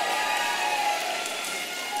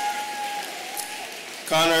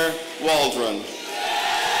 Connor Waldron.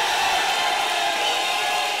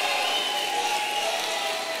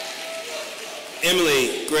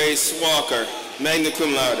 Emily Grace Walker, magna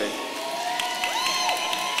cum laude.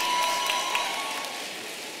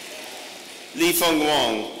 Li Feng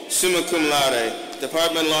Wong, summa cum laude,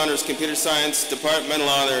 Departmental Honors Computer Science, Departmental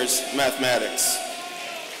Honors Mathematics.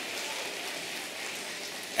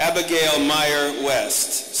 Abigail Meyer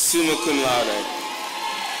West, summa cum laude.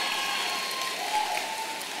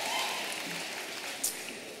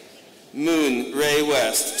 Moon Ray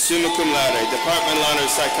West, summa cum laude, Departmental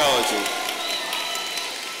Honors Psychology.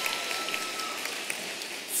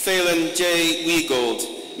 Phelan J. Wiegold,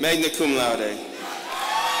 magna cum laude.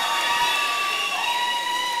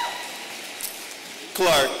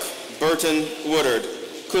 Clark Burton Woodard,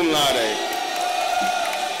 cum laude.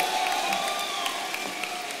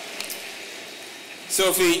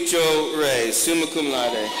 Sophie Jo Ray, summa cum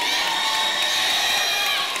laude.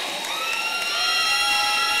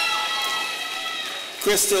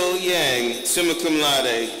 Crystal Yang, summa cum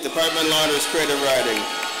laude, Departmental Honors Creative Writing.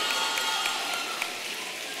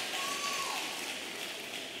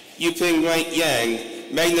 Yuping Yang,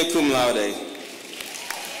 magna cum laude.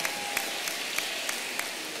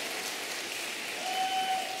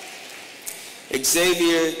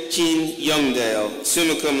 Xavier Jean Youngdale,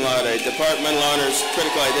 summa cum laude, Departmental Honors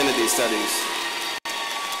Critical Identity Studies.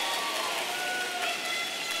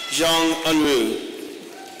 Zhang Unru.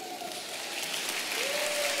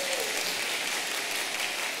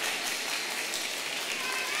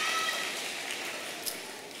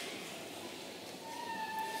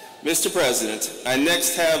 Mr. President, I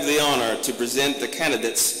next have the honor to present the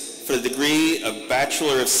candidates for the degree of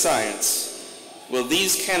Bachelor of Science. Will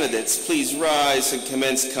these candidates please rise and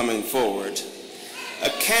commence coming forward? A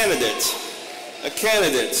candidate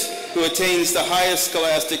who attains the highest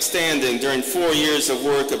scholastic standing during 4 years of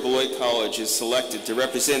work at Beloit College is selected to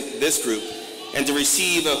represent this group and to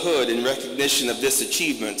receive a hood in recognition of this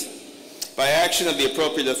achievement. By action of the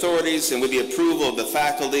appropriate authorities and with the approval of the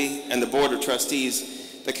faculty and the Board of Trustees,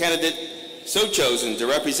 the candidate so chosen to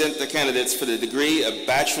represent the candidates for the degree of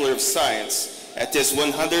Bachelor of Science at this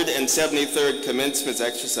 173rd commencement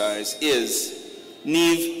exercise is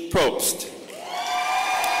Neve Probst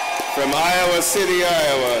from Iowa City,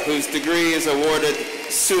 Iowa, whose degree is awarded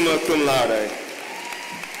summa cum laude.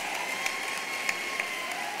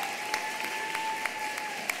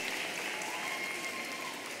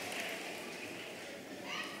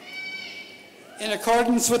 In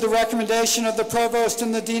accordance with the recommendation of the Provost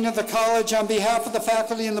and the Dean of the College, on behalf of the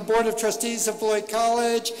faculty and the Board of Trustees of Beloit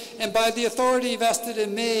College, and by the authority vested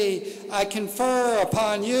in me, I confer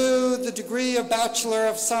upon you the degree of Bachelor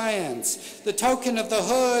of Science. The token of the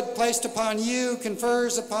hood placed upon you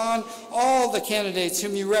confers upon all the candidates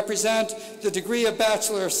whom you represent the degree of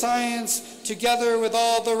Bachelor of Science, together with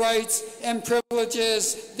all the rights and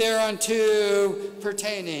privileges thereunto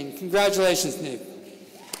pertaining. Congratulations, Neve.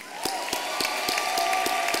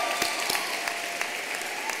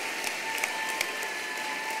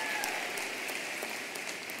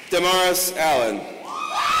 Damaris Allen,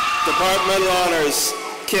 Departmental Honors,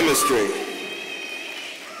 Chemistry.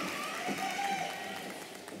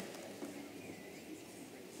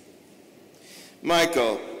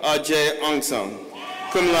 Michael Ajay Angsong,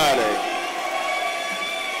 cum laude.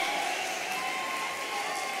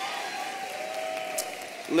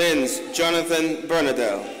 Linz Jonathan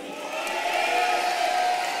Bernadelle.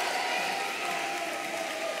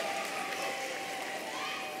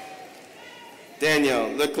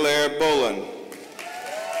 Daniel Leclerc Boland.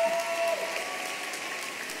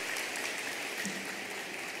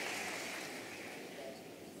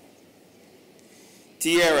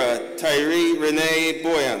 Tierra Tyree Renee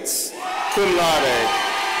Boyance, cum laude,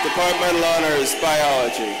 Departmental Honors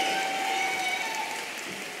Biology.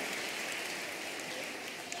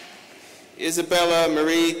 Isabella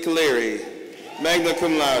Marie Caleri, magna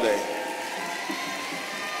cum laude.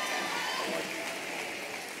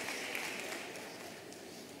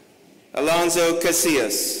 Alonzo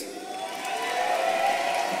Casillas.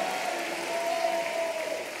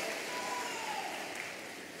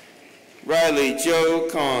 Riley Joe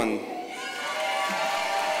Kahn.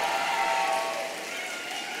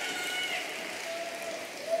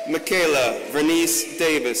 Michaela Vernice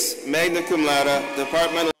Davis, magna cum laude,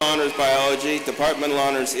 Departmental Honors Biology, Departmental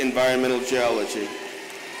Honors Environmental Geology.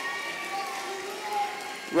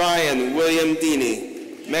 Ryan William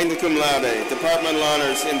Deeney, magna cum laude, Departmental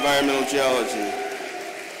Honors Environmental Geology.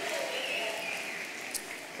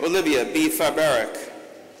 Olivia B. Fabarak.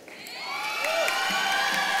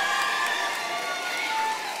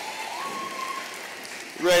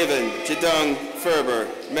 Raven Jadung Ferber,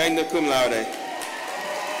 magna cum laude.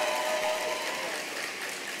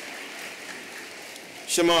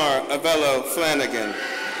 Shamar Avello Flanagan.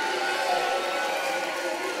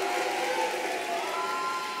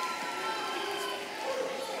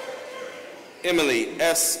 Emily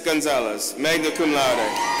S. Gonzalez, magna cum laude.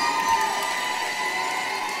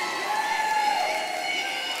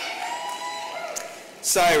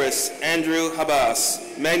 Cyrus Andrew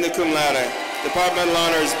Habas, magna cum laude, Departmental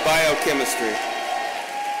Honors Biochemistry.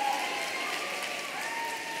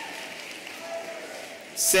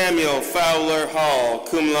 Samuel Fowler Hall,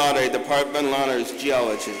 cum laude, Departmental Honors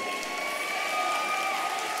Geology.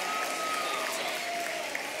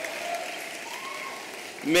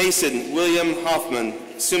 Mason William Hoffman,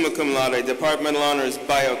 summa cum laude, departmental honors,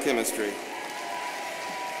 biochemistry.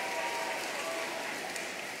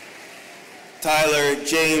 Tyler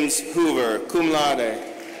James Hoover, cum laude.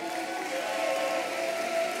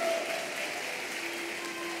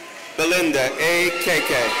 Belinda A.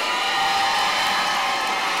 Keke.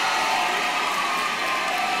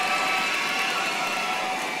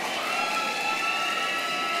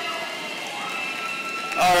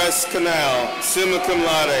 R.S. Canal, summa cum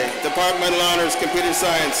laude, departmental honors, computer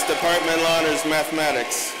science, departmental honors,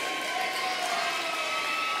 mathematics.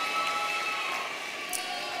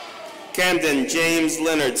 Camden James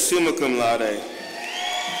Leonard, summa cum laude.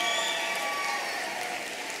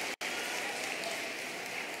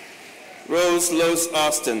 Rose Los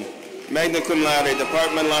Austin, magna cum laude,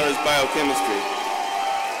 departmental honors, biochemistry.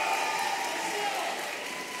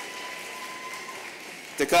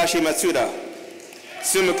 Takashi Matsuda,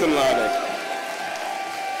 summa cum laude.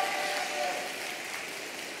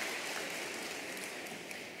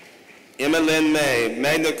 Emma Lynn May,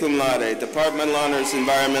 magna cum laude, departmental honors,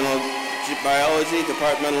 environmental biology,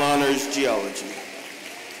 departmental honors, geology.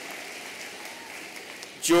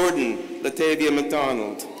 Jordan Latavia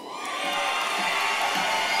McDonald.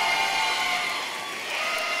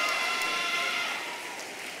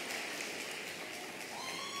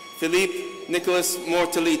 Philippe Nicholas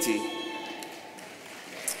Mortaliti.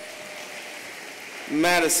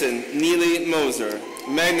 Madison Neely Moser,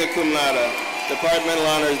 magna cum laude, departmental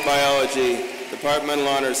honors, biology, departmental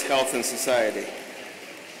honors, health and society.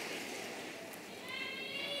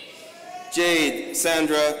 Jade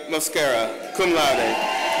Sandra Mosquera, cum laude.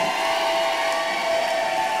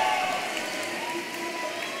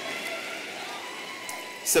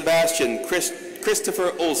 Sebastian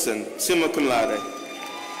Christopher Olson, summa cum laude.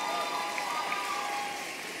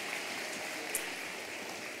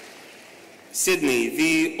 Sydney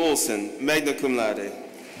V. Olson, magna cum laude.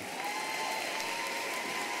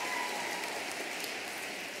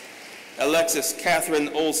 Alexis Catherine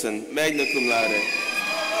Olson, magna cum laude.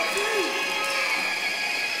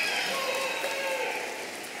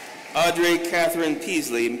 Audrey Catherine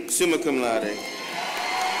Peasley, summa cum laude.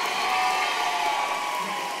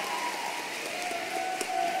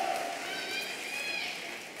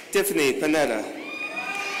 Tiffany Panetta.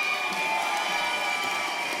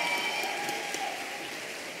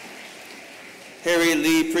 Harry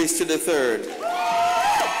Lee Priesthood III.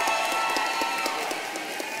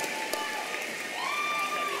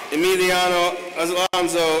 Emiliano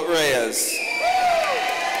Alonso Reyes.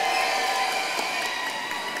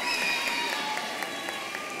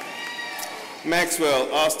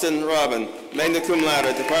 Maxwell Austin Robin, magna cum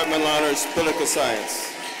laude, departmental honors, political science.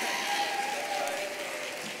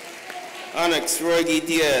 Onyx Roigi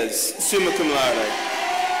Diaz, summa cum laude.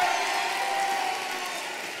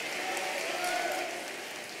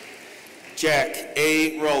 Jack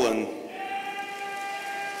A. Rowland.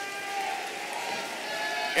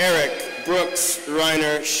 Eric Brooks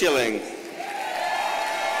Reiner Schilling.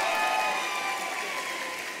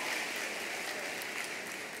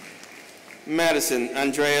 Madison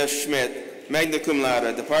Andrea Schmidt, magna cum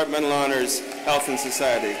laude, departmental honors, health and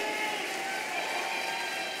society.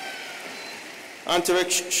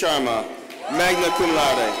 Antariksh Sharma, magna cum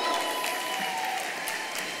laude.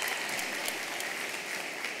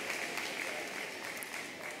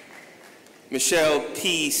 Michelle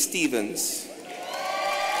P. Stevens.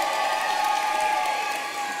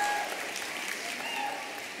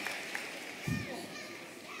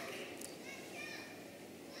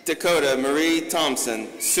 Dakota Marie Thompson,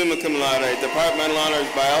 summa cum laude, departmental honors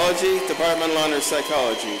biology, departmental honors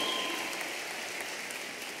psychology.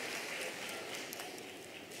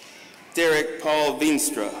 Derek Paul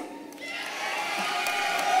Veenstra.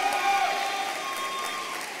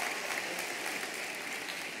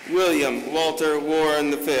 William Walter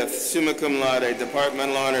Warren V, summa cum laude,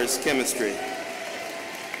 departmental honors chemistry.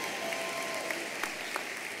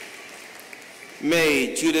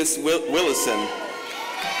 May Judith Willison,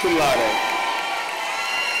 cum laude.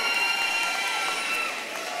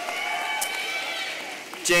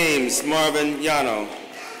 James Marvin Yano.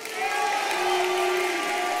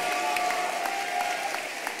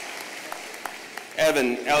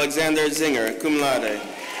 Evan Alexander Zinger, cum laude.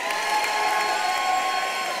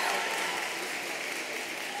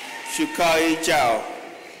 Shukai Zhao.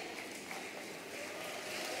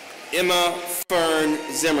 Emma Fern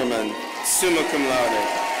Zimmerman, summa cum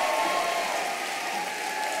laude.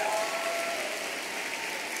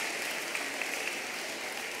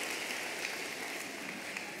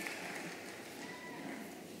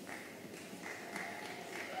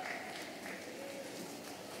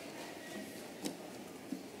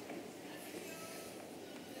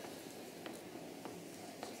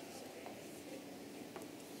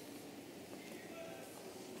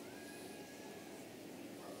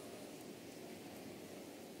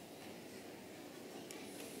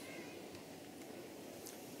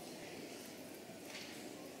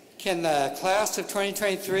 Can the class of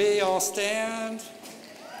 2023 all stand?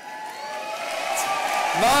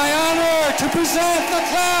 My honor to present the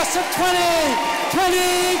class of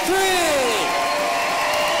 2023.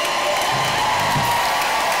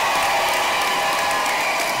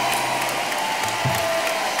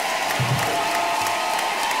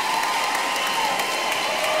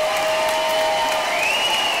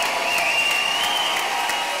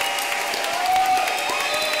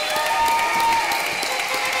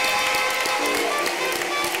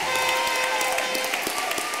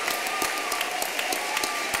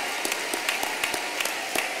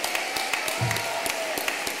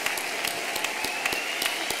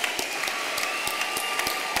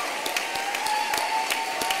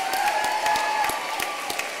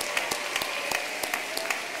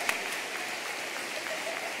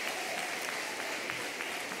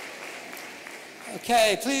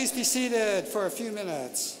 Okay, please be seated for a few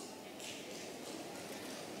minutes.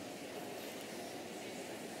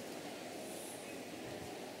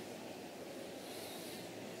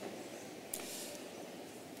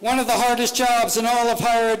 One of the hardest jobs in all of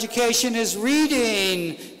higher education is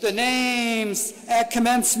reading the names at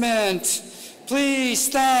commencement. Please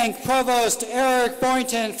thank Provost Eric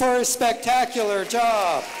Boynton for his spectacular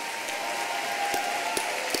job.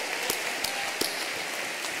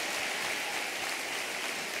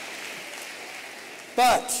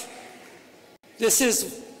 But this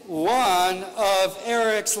is one of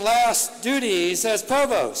Eric's last duties as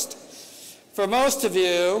provost. For most of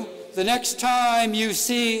you, the next time you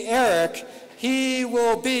see Eric, he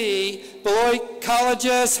will be Beloit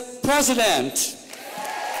College's president.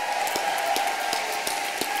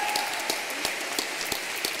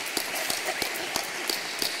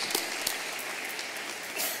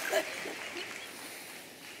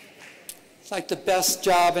 It's like the best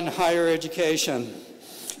job in higher education.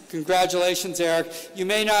 Congratulations, Eric. You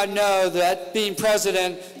may not know that being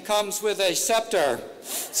president comes with a scepter.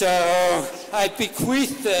 So I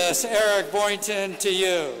bequeath this, Eric Boynton, to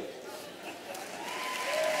you.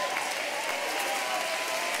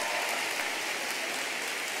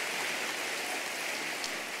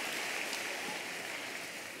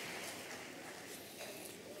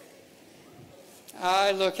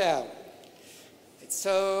 I look out.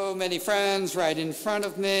 So many friends right in front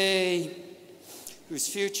of me whose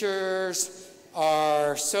futures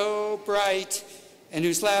are so bright and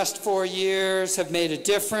whose last 4 years have made a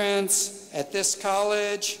difference at this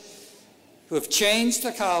college, who have changed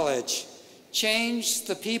the college, changed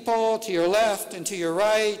the people to your left and to your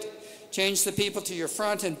right, changed the people to your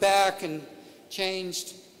front and back, and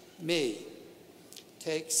changed me.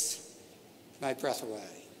 Takes my breath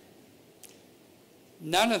away.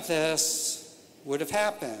 None of this would have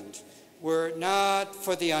happened were it not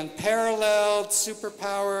for the unparalleled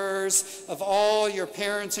superpowers of all your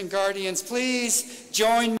parents and guardians. Please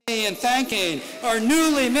join me in thanking our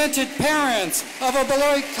newly minted parents of a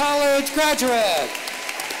Beloit College graduate.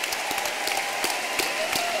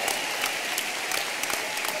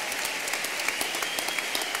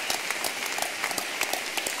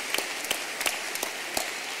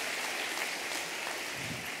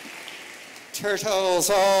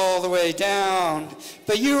 Turtles all the way down,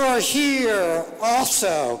 but you are here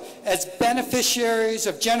also as beneficiaries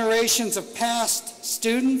of generations of past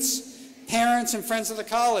students, parents, and friends of the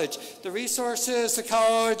college. The resources the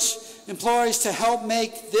college employs to help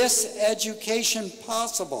make this education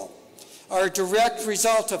possible are a direct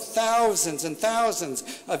result of thousands and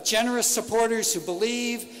thousands of generous supporters who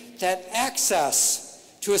believe that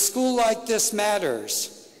access to a school like this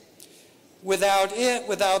matters. Without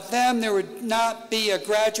them, there would not be a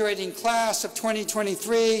graduating class of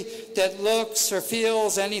 2023 that looks or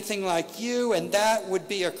feels anything like you, and that would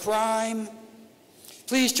be a crime.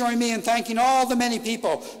 Please join me in thanking all the many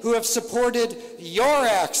people who have supported your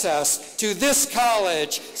access to this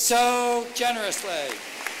college so generously.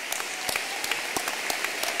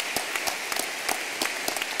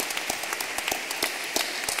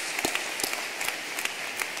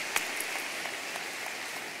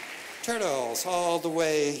 Turtles all the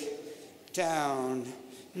way down.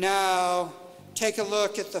 Now, take a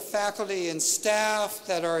look at the faculty and staff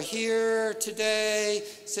that are here today,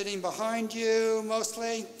 sitting behind you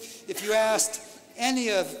mostly. If you asked any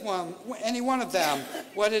one of them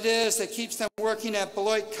what it is that keeps them working at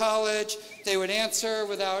Beloit College, they would answer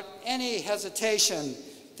without any hesitation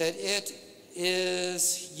that it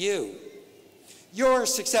is you. Your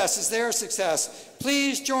success is their success.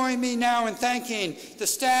 Please join me now in thanking the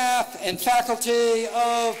staff and faculty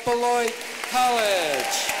of Beloit College.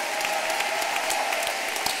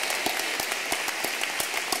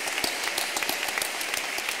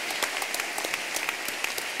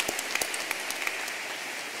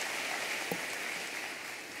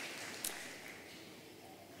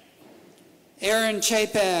 Aaron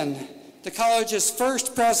Chapin, the college's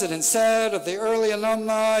first president, said of the early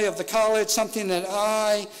alumni of the college something that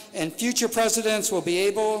I and future presidents will be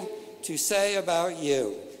able to say about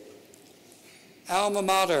you. Alma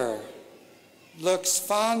Mater looks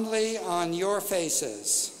fondly on your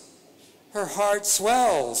faces. Her heart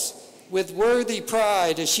swells with worthy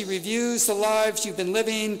pride as she reviews the lives you've been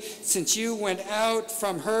living since you went out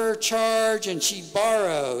from her charge, and she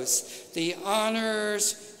borrows the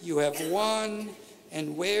honors you have won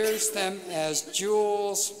and wears them as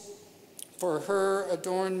jewels for her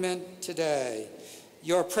adornment today.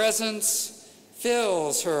 Your presence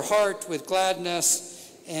fills her heart with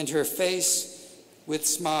gladness and her face with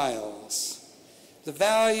smiles. The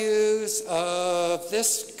values of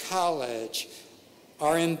this college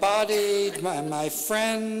are embodied by my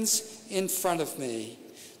friends in front of me.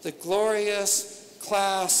 The glorious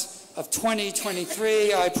class of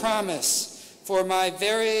 2023, I promise, for my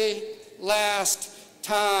very last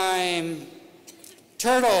time,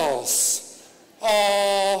 turtles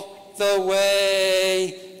all the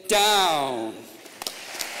way down.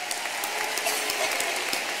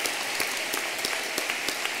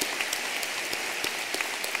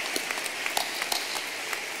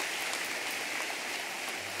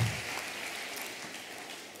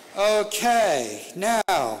 Okay,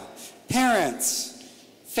 now, parents,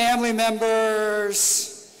 family members,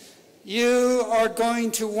 you are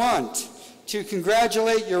going to want to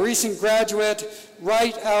congratulate your recent graduate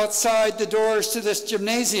right outside the doors to this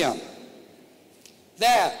gymnasium.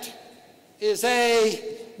 That is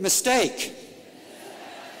a mistake.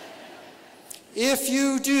 If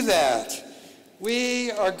you do that,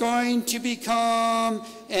 we are going to become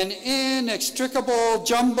an inextricable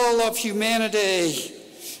jumble of humanity,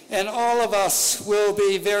 and all of us will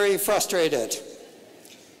be very frustrated.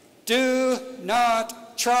 Do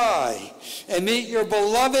not try and meet your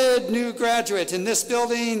beloved new graduate in this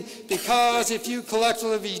building, because if you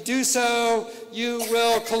collectively do so, you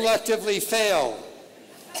will collectively fail.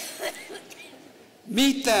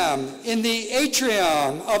 Meet them in the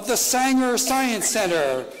atrium of the Sanger Science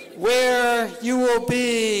Center, where you will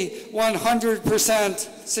be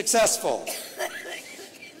 100% successful.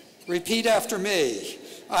 Repeat after me.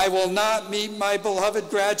 I will not meet my beloved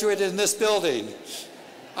graduate in this building.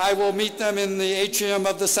 I will meet them in the atrium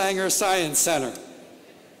of the Sanger Science Center.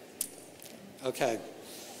 Okay.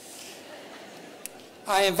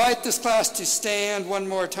 I invite this class to stand one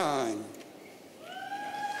more time.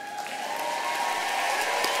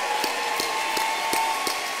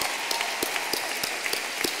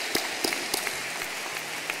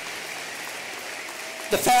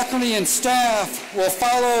 The faculty and staff will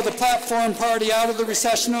follow the platform party out of the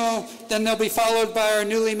recessional, then they'll be followed by our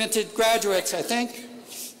newly minted graduates, I think.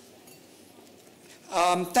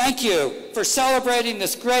 Thank you for celebrating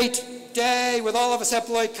this great day with all of us at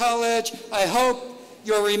Beloit College. I hope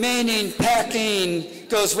your remaining packing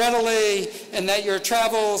goes readily and that your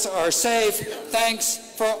travels are safe.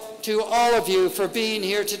 Thanks to all of you for being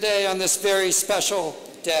here today on this very special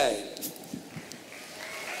day.